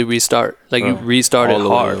literally restart, like you restarted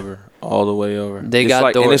hard. All the way over. They it's got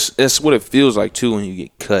like, and doors. it's what it feels like too when you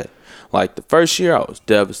get cut. Like the first year I was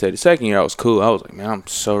devastated. Second year I was cool. I was like, man, I'm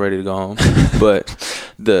so ready to go home. But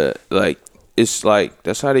it's like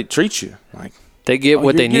that's how they treat you. Like They get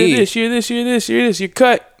what they need. You're this. You're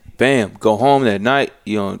cut. Bam. Go home that night.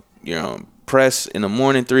 You're on press in the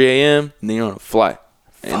morning, 3 a.m. And then you're on a flight,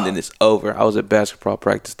 and then it's over. I was at basketball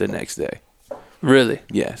practice the next day. Really?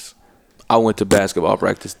 Yes. I went to basketball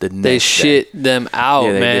practice the next day. They shit them out,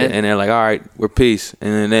 Yeah, they man. did. And they're like, all right, we're peace.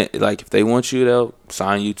 And then if they want you, they'll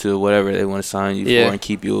sign you to whatever they want to sign you for and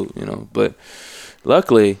keep you, But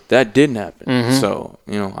luckily, that didn't happen. Mm-hmm. So,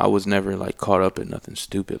 I was never like caught up in nothing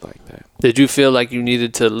stupid like that. Did you feel like you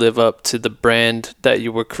needed to live up to the brand that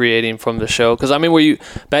you were creating from the show? Because I mean,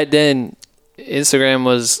 back then, Instagram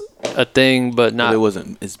was a thing, but not. It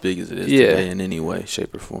wasn't as big as it is today in any way,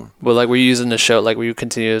 shape, or form. But like, were you using the show? Like, were you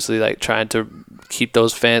continuously like trying to keep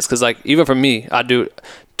those fans? Because like, even for me, I do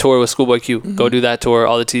tour with Schoolboy Q. Go do that tour.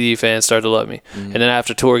 All the TD fans start to love me. And then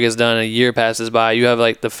after tour gets done, a year passes by. You have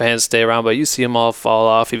like the fans stay around, but you see them all fall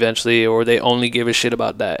off eventually, or they only give a shit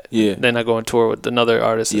about that. Yeah. Then I go on tour with another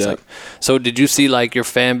artist. It's Yeah. like, so did you see like your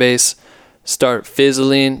fan base start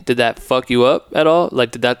fizzling? Did that fuck you up at all? Like,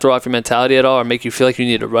 did that throw off your mentality at all, or make you feel like you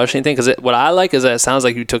need to rush anything? Because what I like is that it sounds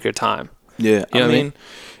like you took your time. Yeah, You know what I mean?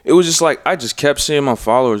 it was just like I just kept seeing my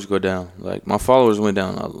followers go down. Like my followers went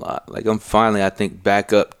down a lot. Like I'm finally, I think,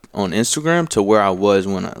 back up on Instagram to where I was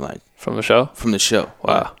when I From the show? from the show.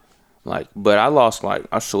 Wow. Like, but I lost, like,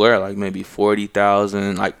 I swear, like, maybe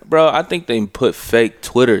 40,000. Like, bro, I think they put fake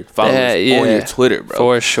Twitter followers on your Twitter, bro.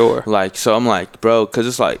 For sure. Like, so I'm like, bro, because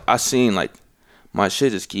it's like, I seen, like, my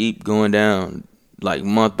shit just keep going down, like,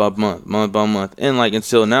 month by month. And, like,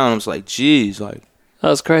 until now, I'm just like, geez, like.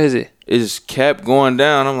 That's crazy. It just kept going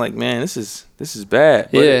down. I'm like, man, this is bad.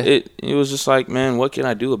 But it was just like, man, what can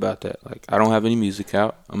I do about that? Like, I don't have any music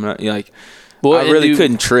out. I'm not, like, well, I really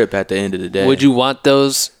couldn't trip at the end of the day. Would you want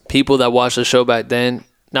those people that watched the show back then,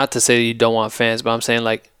 not to say you don't want fans, but I'm saying,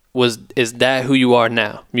 like, is that who you are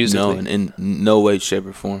now musically? No, in no way, shape,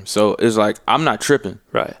 or form. So it's like, I'm not tripping.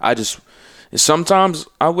 Right. Sometimes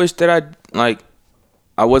I wish that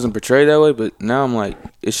I wasn't portrayed that way, but now I'm like,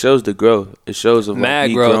 it shows the growth. It shows of mad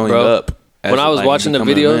me growth, growing bro. up. When I was watching the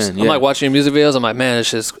videos, I'm like watching your music videos, I'm like, man, it's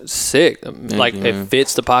just sick. Like, it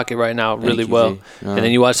fits the pocket right now really well. And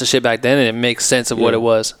then you watch the shit back then, and it makes sense of what it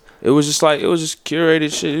was. It was just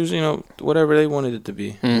curated shit. It was, you know, whatever they wanted it to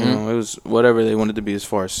be. You know, it was whatever they wanted it to be as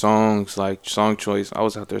far as songs, like song choice. I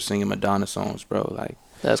was out there singing Madonna songs, bro. Like,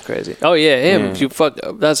 that's crazy. Oh yeah, him. You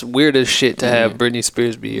that's weird as shit to have Britney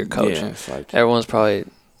Spears be your coach. Yeah, it's like, everyone's probably,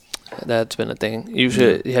 that's been a thing. You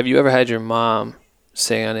should. Have you ever had your mom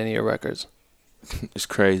sing on any of your records? It's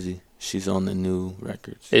crazy. She's on the new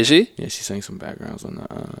records. Is she? Yeah, she sang some backgrounds on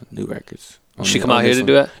the new records. She come out here to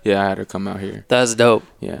do it? Yeah, I had her come out here. That's dope.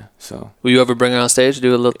 Yeah, so. Will you ever bring her on stage to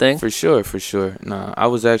do a little thing? For sure. Nah, I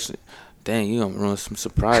was actually. Dang, you gonna ruin some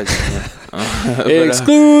surprises, man.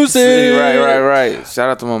 Exclusive. Right.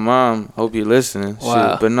 Shout out to my mom. Hope you're listening.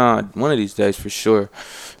 Wow. Shit. But nah, one of these days for sure,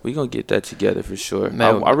 we gonna get that together for sure.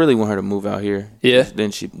 Man, I really want her to move out here. Yeah.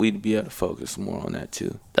 Then we'd be able to focus more on that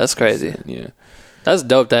too. That's crazy. Yeah. That's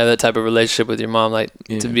dope to have that type of relationship with your mom, like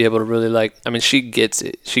to be able to really she gets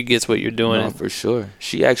it. She gets what you're doing. No, for sure.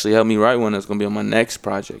 She actually helped me write one that's gonna be on my next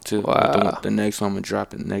project too. Wow. The next one I'm gonna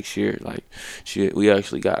drop it next year. Like, we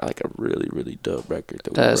actually got like a really, really dope record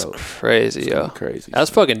that that's we wrote. Crazy, yo. Crazy.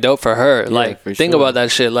 That's fucking dope for her. Yeah, like, for think sure. about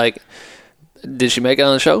that shit. Like, did she make it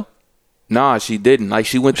on the show? Nah, she didn't. Like,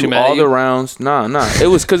 she went through mad all at you? the rounds. Nah. It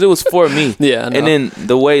was because it was for me. Yeah, I know. And then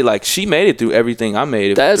the way, like, she made it through everything I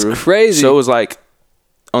made it That's through. crazy. So it was like,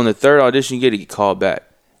 on the third audition, you get called back.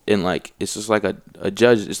 And, like, it's just like a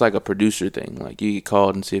judge. It's like a producer thing. Like, you get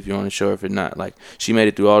called and see if you're on the show or if you're not. Like, she made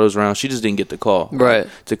it through all those rounds. She just didn't get the call. Right.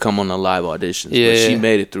 To come on the live auditions. Yeah. But she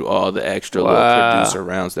made it through all the extra little producer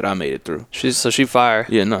rounds that I made it through. She fire.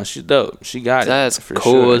 Yeah, no, she's dope. She got That's it. For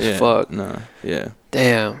cool sure. as fuck. No, yeah.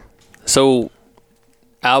 Damn. So,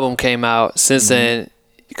 album came out since then,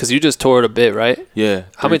 because you just toured a bit, right? Yeah.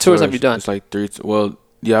 How many tours have you done? It's like 3. Well,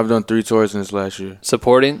 yeah, I've done 3 tours in this last year.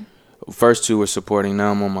 Supporting? First 2 were supporting.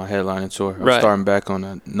 Now I'm on my headlining tour. I'm Right. starting back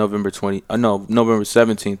on November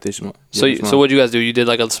 17th this month. So what you guys do? You did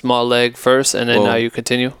like a small leg first, and then now you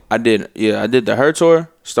continue? I did the Her tour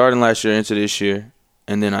starting last year into this year,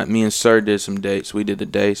 and then me and Sir did some dates. We did the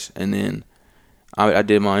dates, and then I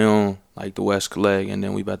did my own, like the West leg, and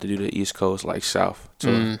then we about to do the East Coast, like South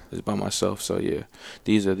tour. It's by myself. So yeah,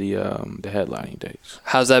 these are the headlining dates.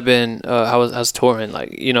 How's that been? How's touring?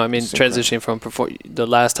 Like, you know, I mean, It's transitioning from the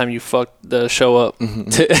last time you fucked the show up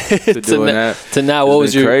To doing that. to now. It's What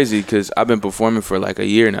was been your crazy? Because I've been performing for like a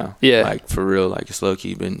year now. Yeah. Like for real. Like it's low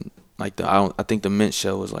key been like I think the Mint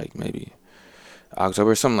show was like maybe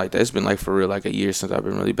October or something like that. It's been like for real like a year since I've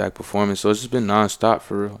been really back performing. So it's just been nonstop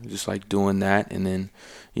for real. Just like doing that, and then,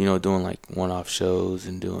 you know, doing like one-off shows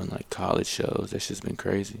and doing like college shows. That's just been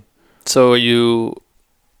crazy. So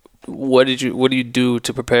what do you do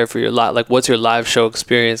to prepare for your live? Like, what's your live show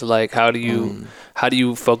experience like? How do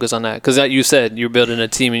you focus on that? Because you said you're building a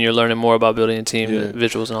team and you're learning more about building a team, Yeah.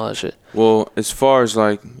 visuals and all that shit. Well, as far as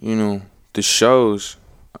like, you know, the shows,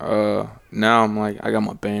 now I'm like, I got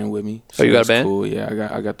my band with me. So you got a that's band? Cool. Yeah,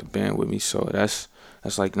 I got the band with me. So that's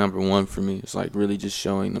like number one for me. It's like really just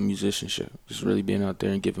showing the musicianship, just really being out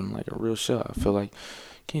there and giving them like a real show. I feel like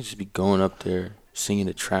you can't just be going up there singing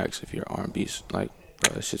the tracks if you're R&B. Like,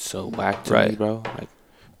 bro, that shit's so whack to me, bro. Like,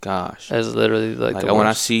 gosh. That's literally like the when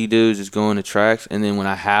I worst. see dudes just going to tracks, and then when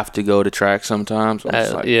I have to go to tracks sometimes, I'm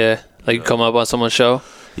just like, yeah, like you come up on someone's show.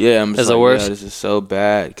 yeah, I'm just That's like, the worst? yeah, this is so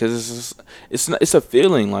bad, because it's a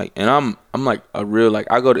feeling, like, and I'm like a real, like,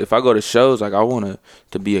 if I go to shows, like, I want it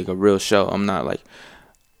to be like a real show. I'm not like,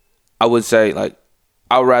 I would say, like,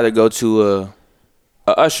 I would rather go to a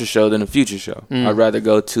Usher show than a Future show. I'd rather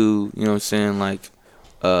go to, you know what I'm saying, like,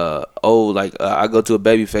 I go to a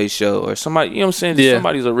Babyface show or somebody, you know what I'm saying? Yeah.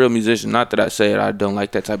 Somebody's a real musician. Not that I say it, I don't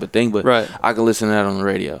like that type of thing, but Right. I can listen to that on the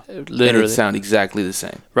radio. Literally. And it sound exactly the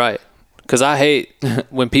same. Right. Because I hate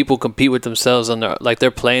when people compete with themselves on their, like,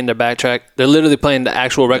 they're playing their backtrack. They're literally playing the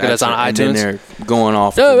actual record that's on And then iTunes. going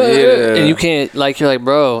off. And you can't, like, you're like,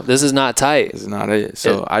 bro, this is not tight. This is not it.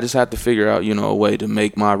 So I just have to figure out, you know, a way to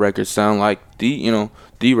make my record sound like the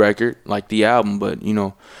record, like the album, but, you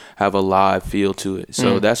know, have a live feel to it.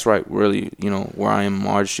 So that's right, really, you know, where I am in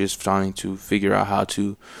March, just trying to figure out how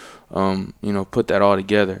to, you know, put that all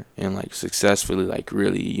together and, like, successfully, like,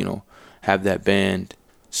 really, you know, have that band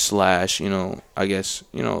 / you know, I guess,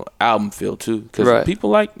 you know, album feel too, because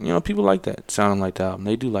people like that, sounding like the album.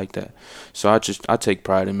 They do like that. So I take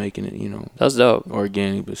pride in making it, you know, that's dope,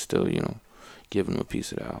 organic, but still, you know, giving them a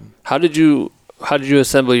piece of the album. How did you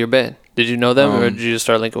assemble your band? Did you know them, or did you just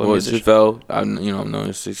start linking with musicians? Javelle, I've known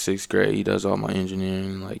him since sixth grade. He does all my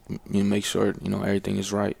engineering, like, you make sure, you know, everything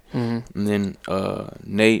is right. Mm-hmm. And then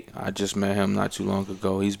Nate, I just met him not too long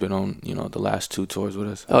ago. He's been on, you know, the last 2 tours with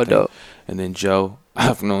us. Oh, dope. And then Joe,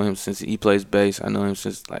 I've known him since he plays bass. I know him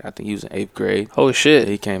since, like, I think he was in 8th grade. Oh, shit.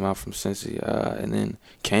 He came out from Cincy. And then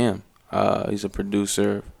Cam, he's a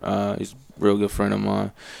producer. He's a real good friend of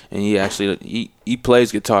mine. And he actually, he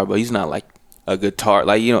plays guitar, but he's not, like, a guitar,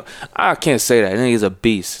 like, you know, I can't say that. I think he's a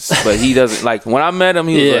beast, but he doesn't, like, when I met him,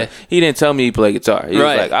 he was like, he didn't tell me he played guitar. He was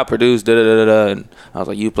like, I produced and I was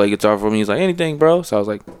like, you play guitar for me? He's like, anything, bro. So I was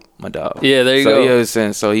like, my dog. Yeah, there you go. You know what I'm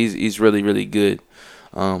saying? So he's really, really good.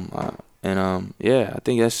 Yeah, I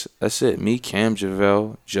think that's it. Me, Cam,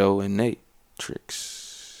 Javelle, Joe, and Nate. Tricks.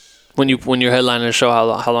 When you're headlining a show,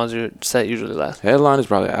 how long does your set usually last? Headline is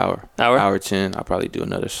probably an hour. Hour 10. I'll probably do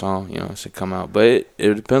another song, you know, to come out. But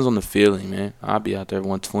it depends on the feeling, man. I'll be out there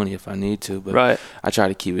 120 if I need to. But I try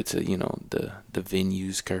to keep it to, you know, the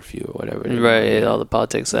venue's curfew or whatever. Right, all the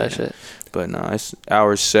politics, that shit. But no, it's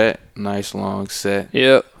hour set, nice long set.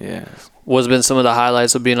 Yep. Yeah. What's been some of the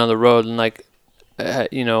highlights of being on the road, and, like,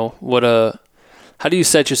 you know, how do you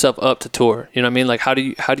set yourself up to tour? You know what I mean? Like, how do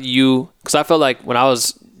you, because I felt like when I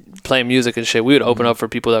was playing music and shit, we would open up for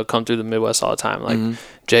people that would come through the Midwest all the time, like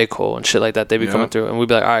J. Cole and shit like that. They'd be coming through, and we'd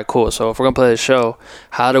be like, all right, cool. So if we're gonna play this show,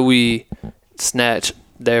 how do we snatch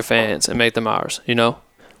their fans and make them ours? You know,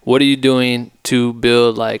 what are you doing to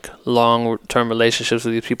build, like, long-term relationships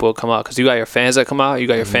with these people who come out? Because you got your fans that come out, you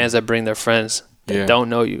got your fans that bring their friends that don't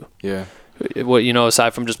know you. Yeah. What, you know,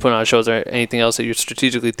 aside from just putting on shows, or anything else that you're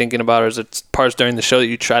strategically thinking about, or is it parts during the show that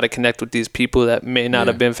you try to connect with these people that may not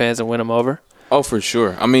have been fans and win them over? Oh, for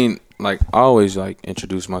sure. I mean, like, I always, like,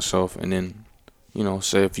 introduce myself and then, you know,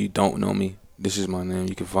 say, if you don't know me, this is my name.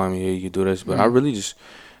 You can find me here. You can do this. But I really just,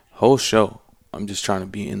 whole show, I'm just trying to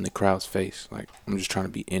be in the crowd's face. Like, I'm just trying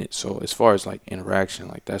to be in it. So as far as, like, interaction,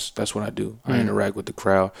 like, that's what I do. I interact with the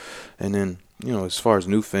crowd. And then, you know, as far as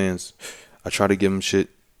new fans, I try to give them shit,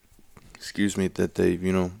 that they've,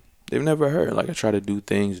 you know, they've never heard. Like, I try to do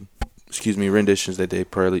things, renditions that they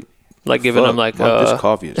probably, like, giving them, like, this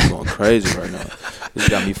coffee is going crazy right now. This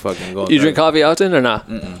got me fucking going. You drink coffee often or not?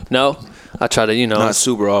 No? I try to, you know. Not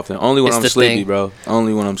super often. Only when I'm sleepy, bro.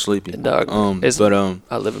 Only when I'm sleepy. Dog,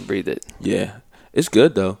 I live and breathe it. Yeah. It's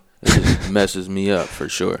good, though. It just messes me up, for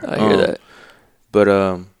sure. I hear that.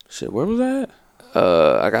 But, shit, where was I at?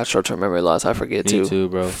 I got short-term memory loss. I forget, too. Me too,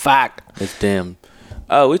 bro. Fuck. It's damn.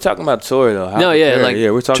 Oh, we're talking about tour, though.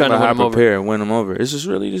 We're talking about how to prepare and win them over. It's just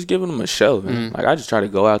really just giving them a show, man. Like, I just try to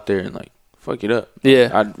go out there and, like, fuck it up. Yeah.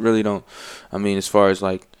 I really don't. I mean, as far as,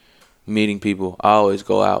 like, meeting people, I always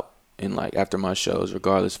go out and, like, after my shows,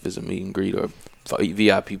 regardless if it's a meet and greet or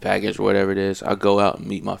VIP package or whatever it is, I go out and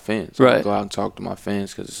meet my fans. Right. I go out and talk to my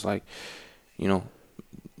fans because it's like, you know,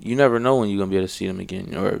 you never know when you're going to be able to see them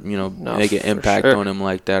again or, you know, make an impact on them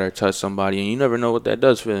like that or touch somebody, and you never know what that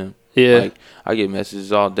does for them. Yeah. Like, I get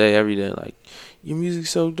messages all day, every day, like, your music's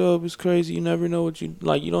so dope, it's crazy, you never know what you,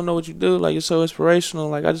 like, you don't know what you do, like, it's so inspirational,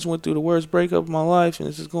 like, I just went through the worst breakup of my life, and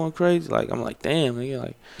it's just going crazy, like, I'm like, damn, nigga,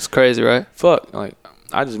 like, it's crazy, right? Fuck, like,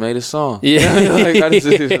 I just made a song. Yeah. I just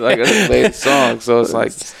made a song, so it's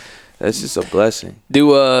like, that's just a blessing.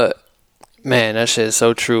 Man, that shit is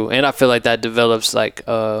so true, and I feel like that develops, like,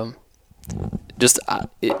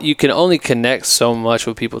 you can only connect so much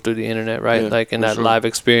with people through the internet, right? Yeah, like, in that live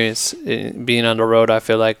experience, being on the road, I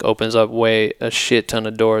feel like opens up a shit ton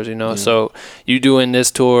of doors, you know? Yeah. So you doing this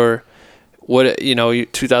tour, what, you know,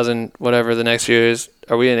 2000, whatever the next year is,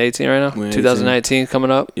 are we in 18 right now? 2019 coming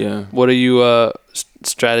up? Yeah. What are you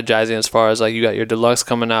strategizing as far as, like, you got your deluxe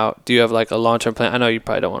coming out? Do you have, like, a long-term plan? I know you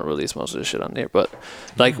probably don't want to release most of this shit on there, but,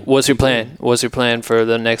 like, what's your plan? What's your plan for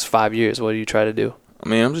the next 5 years? What do you try to do? I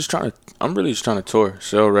mean, I'm really just trying to tour,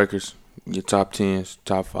 sell records, get top 10s,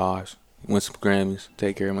 top 5s, win some Grammys,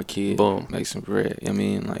 take care of my kids, boom, make some bread. I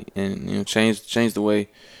mean, like, and, you know, change the way,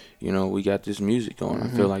 you know, we got this music going. I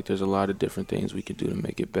feel like there's a lot of different things we could do to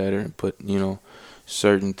make it better and put, you know,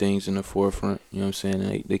 certain things in the forefront. You know what I'm saying?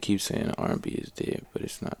 And they keep saying R&B is dead, but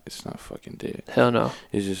it's not. It's not fucking dead. Hell no.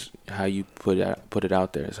 It's just how you put it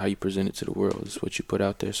out there. It's how you present it to the world. It's what you put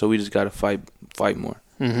out there. So we just gotta fight more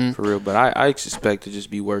for real. But I expect to just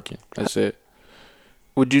be working. That's it.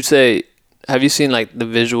 Would you say? Have you seen like the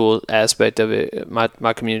visual aspect of it?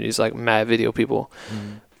 My community is like mad video people.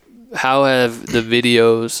 How have the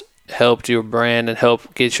videos helped your brand and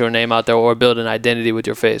help get your name out there or build an identity with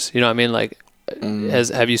your face? You know what I mean? Like,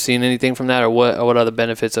 have you seen anything from that, or what are the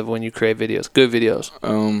benefits of when you create videos, good videos?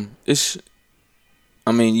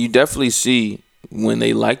 I mean, you definitely see when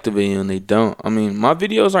they like the video and they don't. I mean, my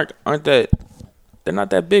videos aren't that. They're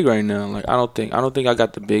not that big right now. Like I don't think I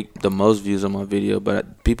got the most views on my video,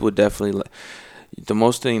 but people definitely like. The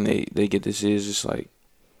most thing they get to see is just like,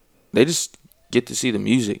 they just get to see the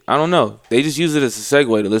music. I don't know. They just use it as a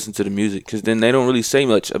segue to listen to the music, because then they don't really say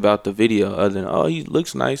much about the video other than, oh, he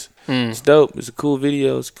looks nice. It's dope. It's a cool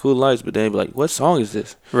video. It's cool lights. But then they be like, what song is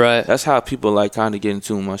this? Right. That's how people like kind of get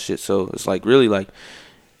into my shit. So it's like really like,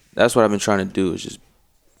 that's what I've been trying to do, is just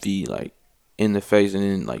be like in the face, and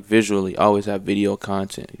then like visually always have video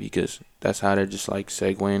content, because that's how they're just like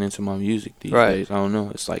segueing into my music these days. I don't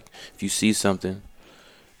know. It's like if you see something,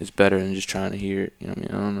 it's better than just trying to hear it. You know what I mean?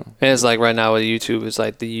 I don't know. And it's like right now with YouTube, it's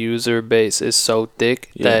like the user base is so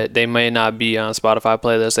thick that they may not be on Spotify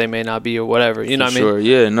playlists. They may not be, or whatever. You know what I mean? Sure.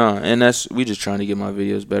 Yeah. No. And we just trying to get my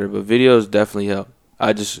videos better. But videos definitely help.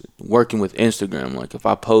 I just working with Instagram. Like if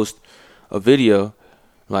I post a video,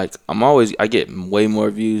 like I get way more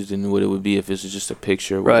views than what it would be if it's just a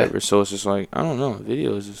picture or whatever. So it's just like, I don't know.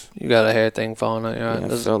 Video is just, you got a hair thing falling on your eye.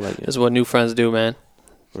 I felt like it. This is what new friends do, man.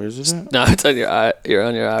 Where is it at? No, it's on your eye. You're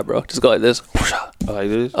on your eye, bro. Just go like this. Like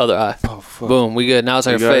this? Other eye. Oh, fuck. Boom. We good. Now it's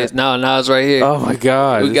on your face. Now it's right here. Oh, my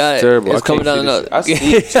God. We got it. Terrible. It's coming down the nose. I see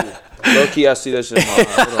it, too. Low key, I see that shit in my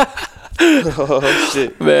eye. Oh,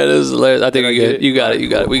 shit. Man, this is hilarious. I think we good. You got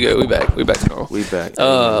it. We good. We back. We back to normal. We back.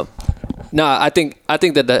 I think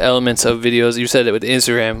that the elements of videos, you said it with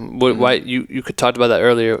Instagram. Why you could talk about that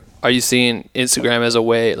earlier. Are you seeing Instagram as a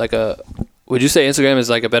way, like would you say Instagram is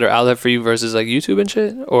like a better outlet for you versus like YouTube and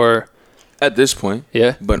shit? Or at this point,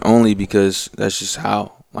 yeah, but only because that's just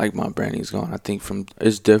how like my branding's gone. I think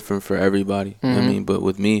it's different for everybody. You know what I mean? But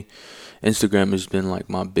with me, Instagram has been like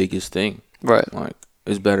my biggest thing. Right. Like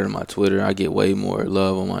it's better than my Twitter. I get way more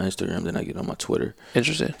love on my Instagram than I get on my Twitter.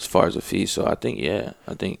 Interesting. As far as the feed. So I think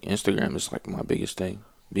Instagram is like my biggest thing.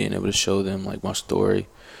 Being able to show them like my story.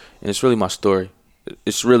 And it's really my story.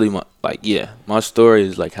 It's really my story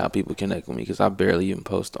is like how people connect with me, because I barely even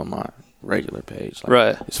post on my regular page. Like,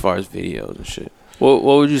 right. As far as videos and shit. What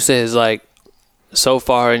would you say is like, so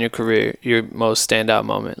far in your career, your most standout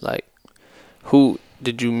moment? Like, who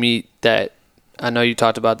did you meet that, I know you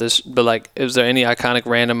talked about this, but like, is there any iconic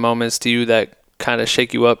random moments to you that kind of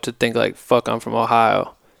shake you up to think like, fuck, I'm from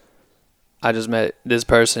Ohio. I just met this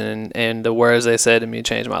person and the words they said to me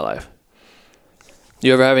changed my life.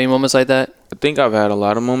 You ever have any moments like that? I think I've had a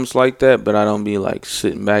lot of moments like that, but I don't be like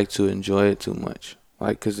sitting back to enjoy it too much.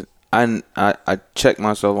 Like, cause I check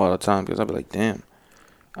myself all the time, because I be like, damn,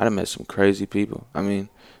 I done met some crazy people. I mean,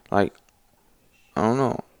 like, I don't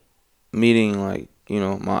know, meeting like, you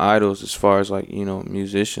know, my idols as far as like, you know,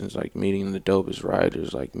 musicians, like meeting the dopest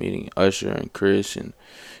writers, like meeting Usher and Chris, and,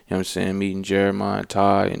 you know what I'm saying, meeting Jeremiah and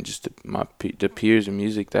Ty, and just the peers in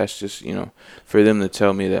music. That's just, you know, for them to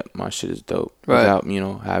tell me that my shit is dope without, you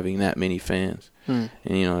know, having that many fans. And,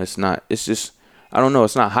 you know, it's just, I don't know,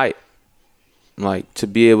 it's not hype. Like, to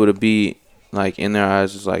be able to be, like, in their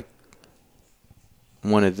eyes is like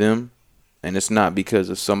one of them. And it's not because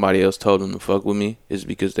of somebody else told them to fuck with me. It's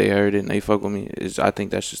because they heard it and they fuck with me. I think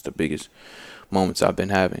that's just the biggest moments I've been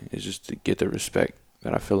having. Is just to get the respect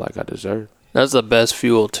that I feel like I deserve. That's the best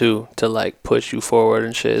fuel too, to like push you forward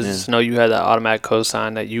and shit. Is to know you had that automatic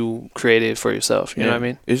cosign that you created for yourself. You know what I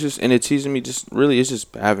mean? It's just, and it teaches me just really, it's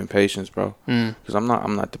just having patience, bro. Because I'm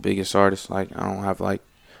not the biggest artist. Like, I don't have like,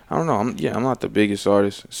 I don't know. I'm not the biggest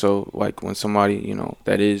artist. So like when somebody, you know,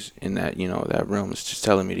 that is in that, you know, that realm is just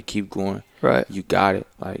telling me to keep going. Right. You got it.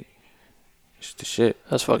 Like, it's the shit.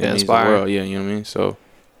 That's fucking it inspiring. The world. Yeah, you know what I mean? So.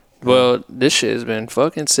 Well, this shit has been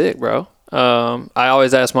fucking sick, bro. I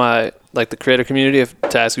always ask my, like, the creator community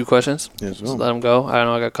to ask you questions. Yes, so let them go. I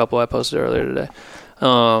know I got a couple I posted earlier today.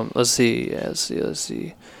 Let's see.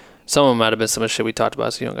 Some of them might have been some of the shit we talked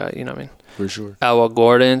about, so you don't got, you know what I mean? For sure. Al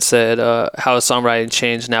Gordon said, how has songwriting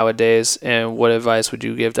changed nowadays, and what advice would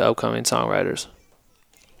you give to upcoming songwriters?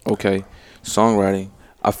 Okay. Songwriting.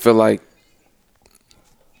 I feel like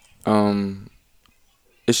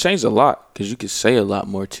it's changed a lot, because you can say a lot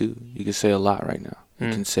more too. You can say a lot right now. You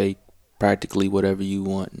can say practically whatever you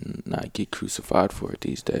want and not get crucified for it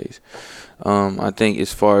these days. I think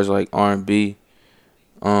as far as like R&B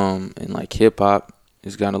and like hip hop,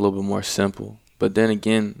 it's gotten a little bit more simple. But then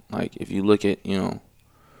again, like if you look at,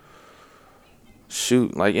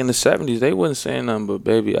 shoot, like in the 70s, they wasn't saying nothing but,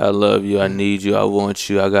 baby, I love you, I need you, I want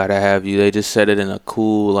you, I gotta have you. They just said it in a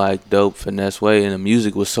cool, like, dope, finesse way, and the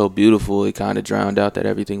music was so beautiful, it kind of drowned out that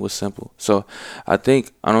everything was simple. So I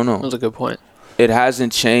think, I don't know. That's a good point. It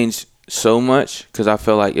hasn't changed so much because I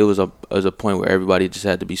felt like it was a point where everybody just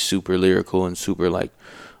had to be super lyrical and super like,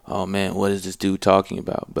 oh man, what is this dude talking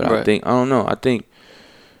about? But right. I don't know. I think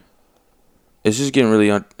it's just getting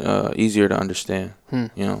really easier to understand,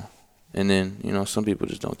 And then, some people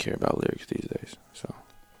just don't care about lyrics these days. So,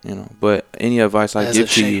 But any advice I give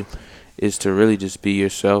to you is to really just be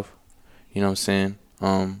yourself. You know what I'm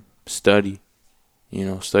saying? Study.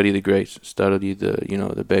 Study the greats. Study the,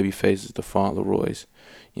 the Babyfaces, the Fauntleroys.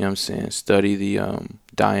 You know what I'm saying? Study the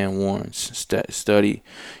Diane Warrens. Study,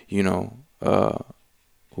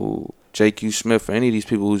 J.Q. Smith, or any of these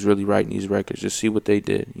people who's really writing these records. Just see what they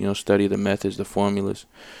did. Study the methods, the formulas.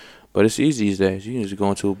 But it's easy these days. You can just go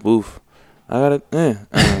into a booth. I got it. And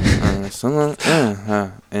it's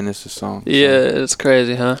a song. Yeah, it's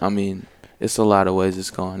crazy, huh? I mean, it's a lot of ways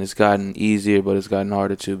it's gone. It's gotten easier, but it's gotten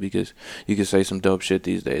harder too because you can say some dope shit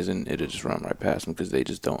these days and it'll just run right past them because they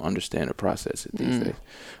just don't understand or process it these days.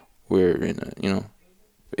 We're in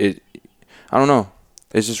a, I don't know.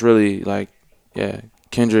 It's just really like, yeah,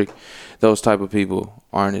 Kendrick, those type of people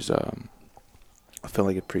aren't as, I feel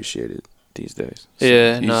like appreciated these days.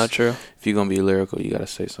 So true. If you're going to be lyrical, you got to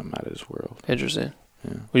say something out of this world. Interesting.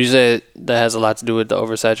 Yeah. Would you say that has a lot to do with the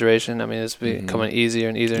oversaturation? I mean, it's becoming easier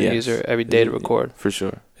and easier and easier every day to record. For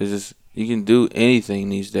sure. It's just, you can do anything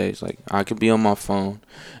these days. Like, I could be on my phone,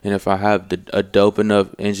 and if I have a dope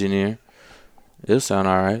enough engineer, it'll sound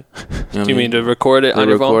all right. You mean to record it on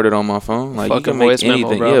your phone? Record it on my phone. Like, fucking you can make voice anything.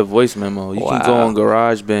 Memo, bro. Yeah, voice memo. You can go on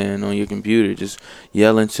GarageBand on your computer, just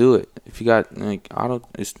yell into it. If you got like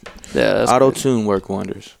auto-tune work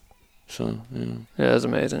wonders. So yeah, that's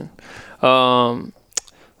amazing.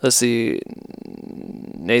 Let's see,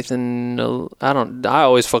 Nathan. I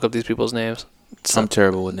always fuck up these people's names. I'm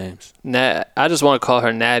terrible with names. I just want to call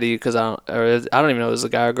her Natty because I don't even know if it's a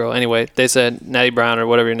guy or girl. Anyway, they said Natty Brown or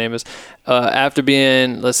whatever your name is. After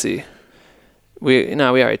being, let's see, we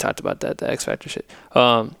already talked about that, the X Factor shit.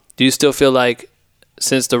 Do you still feel like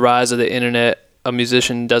since the rise of the internet, a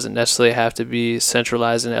musician doesn't necessarily have to be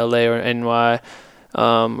centralized in LA or NY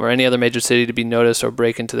or any other major city to be noticed or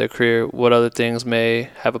break into their career? What other things may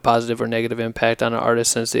have a positive or negative impact on an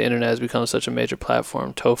artist since the internet has become such a major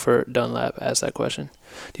platform? Topher Dunlap asked that question.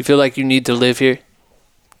 Do you feel like you need to live here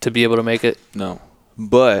to be able to make it? No,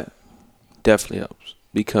 but definitely helps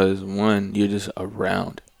because one, you're just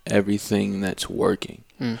around everything that's working.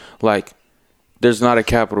 Like, there's not a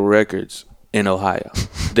Capitol Records in Ohio.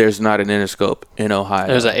 There's not an Interscope in Ohio.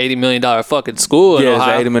 There's an $80 million fucking school in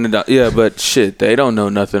Ohio. Yeah, $80 million. Yeah, but shit, they don't know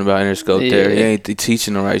nothing about Interscope there. They ain't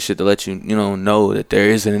teaching the right shit to let you, know that there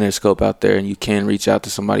is an Interscope out there and you can reach out to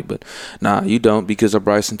somebody. But nah, you don't, because a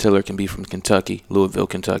Bryson Tiller can be from Kentucky, Louisville,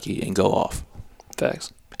 Kentucky, and go off.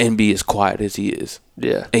 Facts. And be as quiet as he is.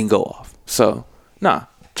 Yeah. And go off. So, nah.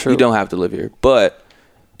 True. You don't have to live here. But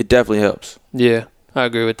it definitely helps. Yeah, I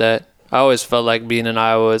agree with that. I always felt like being in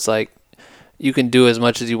Iowa is like, you can do as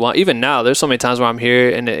much as you want. Even now, there's so many times where I'm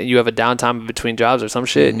here and you have a downtime between jobs or some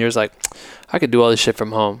shit, and you're just like, I could do all this shit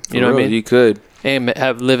from home. You know what I mean? You could. And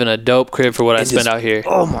live in a dope crib for what I spend out here.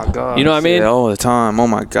 Oh my god. You know what I mean? Yeah, all the time. Oh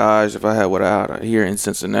my gosh, if I had what I had out here in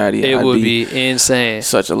Cincinnati, I'd would be insane.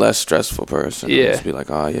 Such a less stressful person. Yeah. I'd just be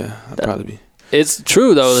like, oh yeah, I'd probably be. It's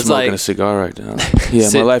true though. It's smoking like a cigar right now. Yeah,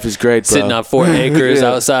 my life is great, bro. Sitting on 4 acres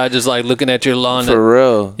outside, just like looking at your lawn. For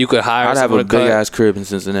real. You could hire. I'd have a big ass crib in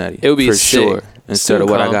Cincinnati. It would be for sick. Sure. Instead of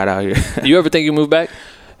what I got out here. Do you ever think you move back?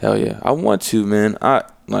 Hell yeah, I want to, man.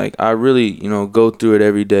 I really, go through it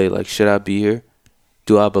every day. Like, should I be here?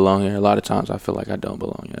 Do I belong here? A lot of times I feel like I don't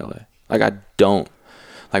belong in LA. Like, I don't.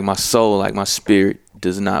 Like, my soul, like my spirit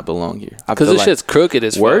does not belong here. Because this shit's crooked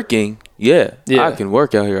as fuck. Working, yeah, I can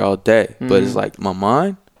work out here all day. But it's like my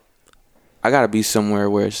mind, I gotta be somewhere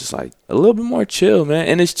where it's just like a little bit more chill, man.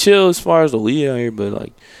 And it's chill as far as the weed out here, but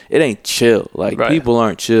like it ain't chill. Like people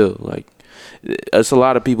aren't chill. Like it's a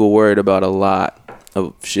lot of people worried about a lot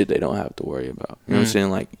of shit they don't have to worry about. You know what I'm saying?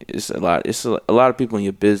 Like it's a lot. It's a lot of people in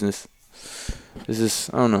your business. It's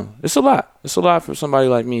just, I don't know. It's a lot. It's a lot for somebody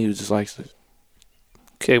like me who just likes to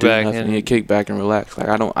kick back and relax. Like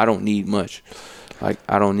I don't need much. Like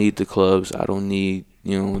I don't need the clubs. I don't need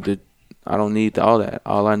I don't need all that.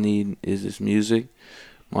 All I need is this music,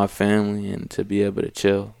 my family and to be able to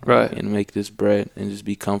chill, right, and make this bread and just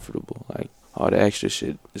be comfortable. Like all the extra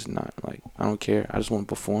shit is not like I don't care. I just want to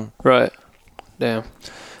perform. Right. Damn.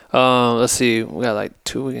 Let's see. We got like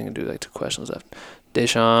two. We can do like 2 questions left.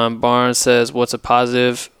 Deshaun Barnes says, "What's a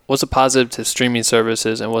positive to streaming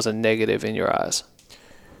services, and what's a negative in your eyes?"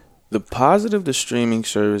 The positive to streaming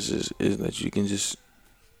services is that you can just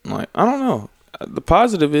like I don't know. The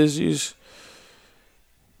positive is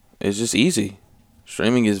it's just easy.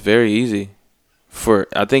 Streaming is very easy.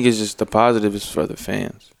 I think it's just the positive is for the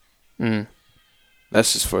fans. Mm.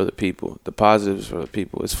 That's just for the people. The positive is for the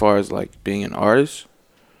people. As far as like being an artist,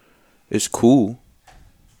 it's cool.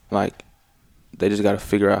 Like they just got to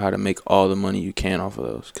figure out how to make all the money you can off of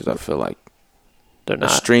those. Because I feel like a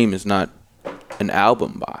stream is not an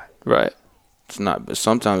album buy. Right. It's not. But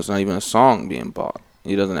sometimes it's not even a song being bought.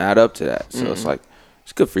 It doesn't add up to that. So it's like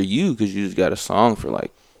it's good for you because you just got a song for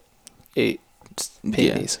like 8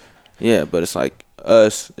 pennies. Yeah, but it's like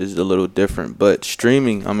us is a little different. But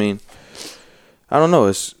streaming, I mean, I don't know.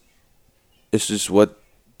 It's just what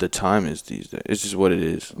the time is these days. It's just what it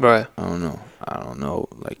is. Right. I don't know.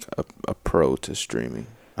 Like a pro to streaming.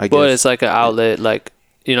 I But guess it's like an outlet, like,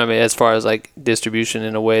 you know what I mean, as far as like distribution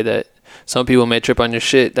in a way that some people may trip on your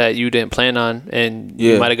shit that you didn't plan on, and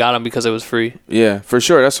you might have got them because it was free. Yeah, for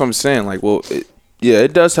sure. That's what I'm saying. Like, well,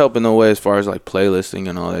 it does help in a way as far as like playlisting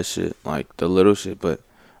and all that shit, like the little shit. But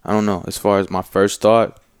I don't know. As far as my first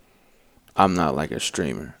thought, I'm not like a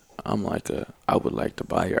streamer. I'm like I would like to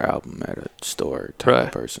buy your album at a store type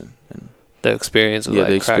of person. And the experience of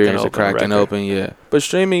the experience of cracking open, yeah. But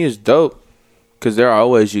streaming is dope because there are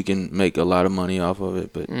ways you can make a lot of money off of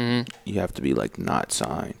it, but you have to be like not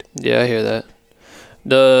signed. Yeah, I hear that.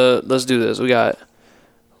 Let's do this. We got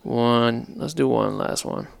one. Let's do one last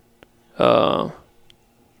one.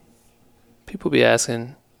 People be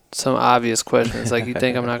asking some obvious questions. Like, you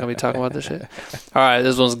think I'm not going to be talking about this shit? All right,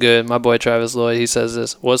 this one's good. My boy Travis Lloyd, he says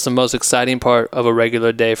this. What's the most exciting part of a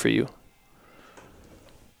regular day for you?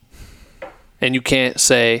 And you can't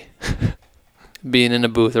say being in the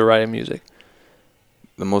booth or writing music.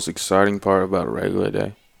 The most exciting part about a regular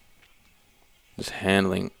day is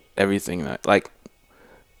handling everything. Like,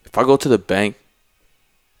 if I go to the bank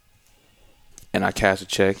and I cash a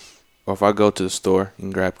check, or if I go to the store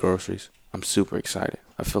and grab groceries, I'm super excited.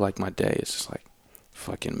 I feel like my day is just like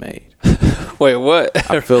fucking made. Wait,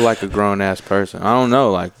 what? I feel like a grown-ass person. I don't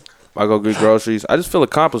know. Like, if I go get groceries, I just feel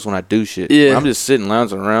accomplished when I do shit. Yeah. When I'm just sitting,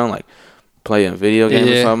 lounging around, like, playing a video game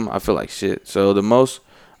or something, I feel like shit. So the most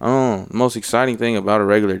exciting thing about a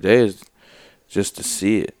regular day is just to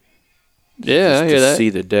see it. I hear that. To see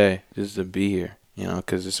the day, just to be here, you know,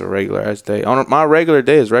 because it's a regular ass day. My regular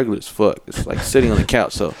day is regular as fuck. It's like sitting on the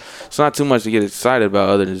couch, so it's not too much to get excited about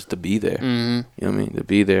other than just to be there. Mm-hmm. You know what I mean? To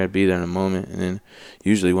be there in the moment, and then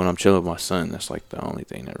usually when I'm chilling with my son, that's like the only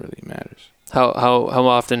thing that really matters. How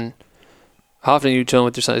often are you chilling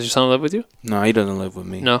with your son? Does your son live with you? No, he doesn't live with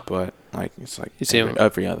me. No, but like it's like you see him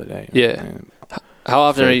every other day. Yeah. How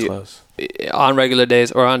often are you close. On regular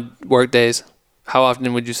days or on work days? How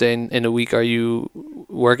often would you say in a week are you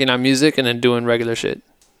working on music and then doing regular shit?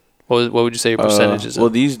 What would you say your percentages? Well,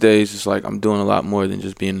 these days it's like I'm doing a lot more than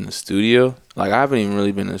just being in the studio. Like I haven't even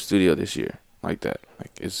really been in the studio this year like that.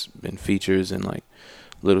 Like it's been features and like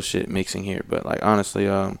little shit mixing here. But like honestly,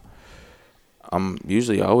 I'm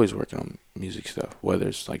usually always working on music stuff, whether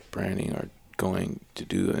it's like branding or going to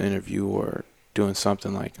do an interview or doing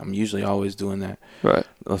something. Like I'm usually always doing that. Right.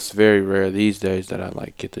 It's very rare these days that I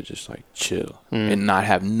like get to just like chill and not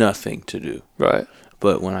have nothing to do. Right.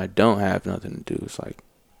 But when I don't have nothing to do, it's like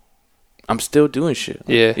I'm still doing shit.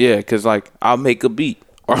 Yeah. Yeah, because like I'll make a beat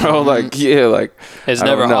or I'll like like it's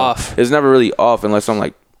never off. It's never really off unless I'm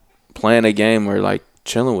like playing a game or like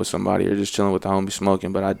chilling with somebody or just chilling with the homie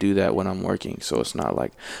smoking. But I do that when I'm working, so it's not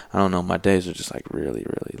like I don't know. My days are just like really,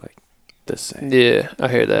 really like the same. Yeah, I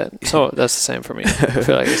hear that. So that's the same for me. I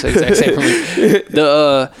feel like it's the exact same for me.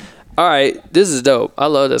 All right, this is dope. I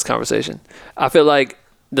love this conversation. I feel like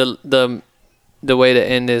the way to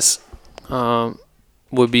end this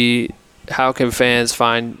would be, how can fans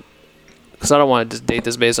find? Because I don't want to just date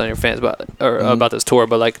this based on your fans, about this tour,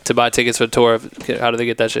 but like to buy tickets for the tour, how do they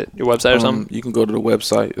get that shit? Your website or something? You can go to the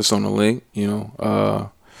website. It's on the link. You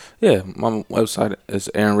know. Yeah, my website is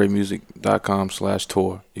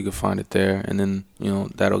aaronraymusic.com/tour. You can find it there, and then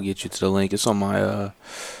that'll get you to the link. It's on my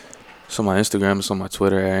Instagram. It's on my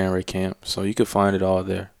Twitter, @AaronRayCamp. So you can find it all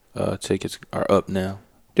there. Tickets are up now.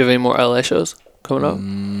 Do you have any more LA shows coming up?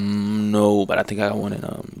 No, but I think I got one in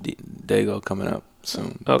Dago coming up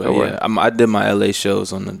soon. Okay, but yeah, I did my LA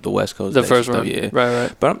shows on the West Coast. The first one, yeah,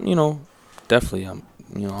 right. But definitely I'm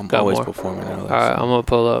I'm Got always more. performing in LA. All right, so. I'm gonna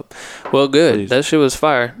pull up. Well, good. Please. That shit was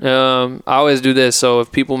fire. I always do this. So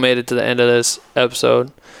if people made it to the end of this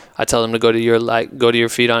episode, I tell them to go to your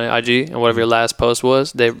feed on IG, and whatever your last post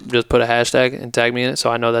was, they just put a hashtag and tag me in it,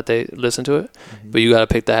 so I know that they listen to it. But you gotta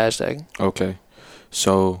pick the hashtag. Okay.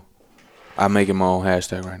 So I'm making my own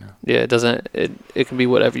hashtag right now. Yeah, it can be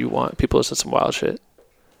whatever you want. People listen to some wild shit.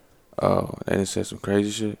 Oh, they done said some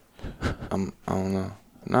crazy shit. I don't know.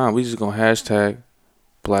 Nah, we just gonna hashtag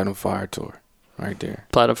Platinum Fire Tour right there.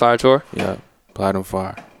 Platinum Fire Tour. Yeah, Platinum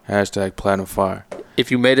Fire. Hashtag Platinum Fire. If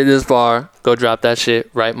you made it this far, go drop that shit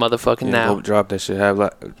right motherfucking now. Go drop that shit. Have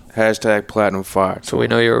hashtag Platinum Fire. So we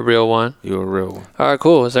know you're a real one. You're a real one. All right,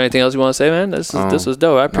 cool. Is there anything else you want to say, man? This was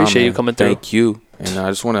dope. I appreciate you coming through. Thank you. And I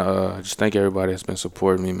just want to just thank everybody that's been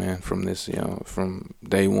supporting me, man, from this, from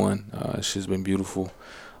day one. This shit's been beautiful.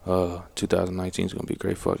 2019 is going to be a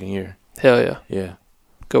great fucking year. Hell yeah. Yeah.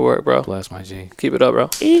 Good work, bro. Bless my G. Keep it up, bro.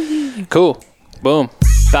 Cool. Boom.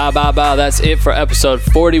 Bow, bow, bow. That's it for episode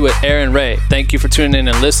 40 with Aaron Ray. Thank you for tuning in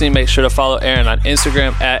and listening. Make sure to follow Aaron on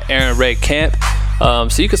Instagram at Aaron Ray Camp.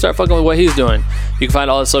 So you can start fucking with what he's doing. You can find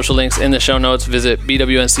all the social links in the show notes. Visit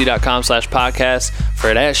bwnc.com/podcast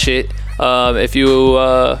for that shit. If you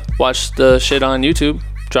watch the shit on YouTube,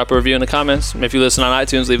 drop a review in the comments. If you listen on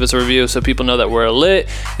iTunes, leave us a review so people know that we're lit.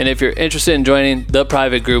 And if you're interested in joining the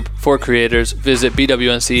private group for creators, visit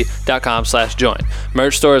bwnc.com/join.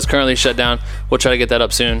 Merch store is currently shut down. We'll try to get that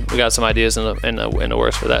up soon. We got some ideas in the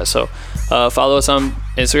works for that. So follow us on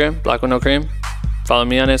Instagram, Black with No Cream. Follow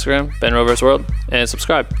me on Instagram, Ben Rovers World, and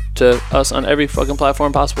subscribe to us on every fucking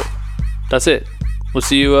platform possible. That's it. We'll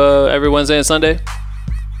see you every Wednesday and Sunday.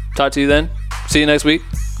 Talk to you then. See you next week.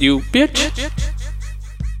 You bitch.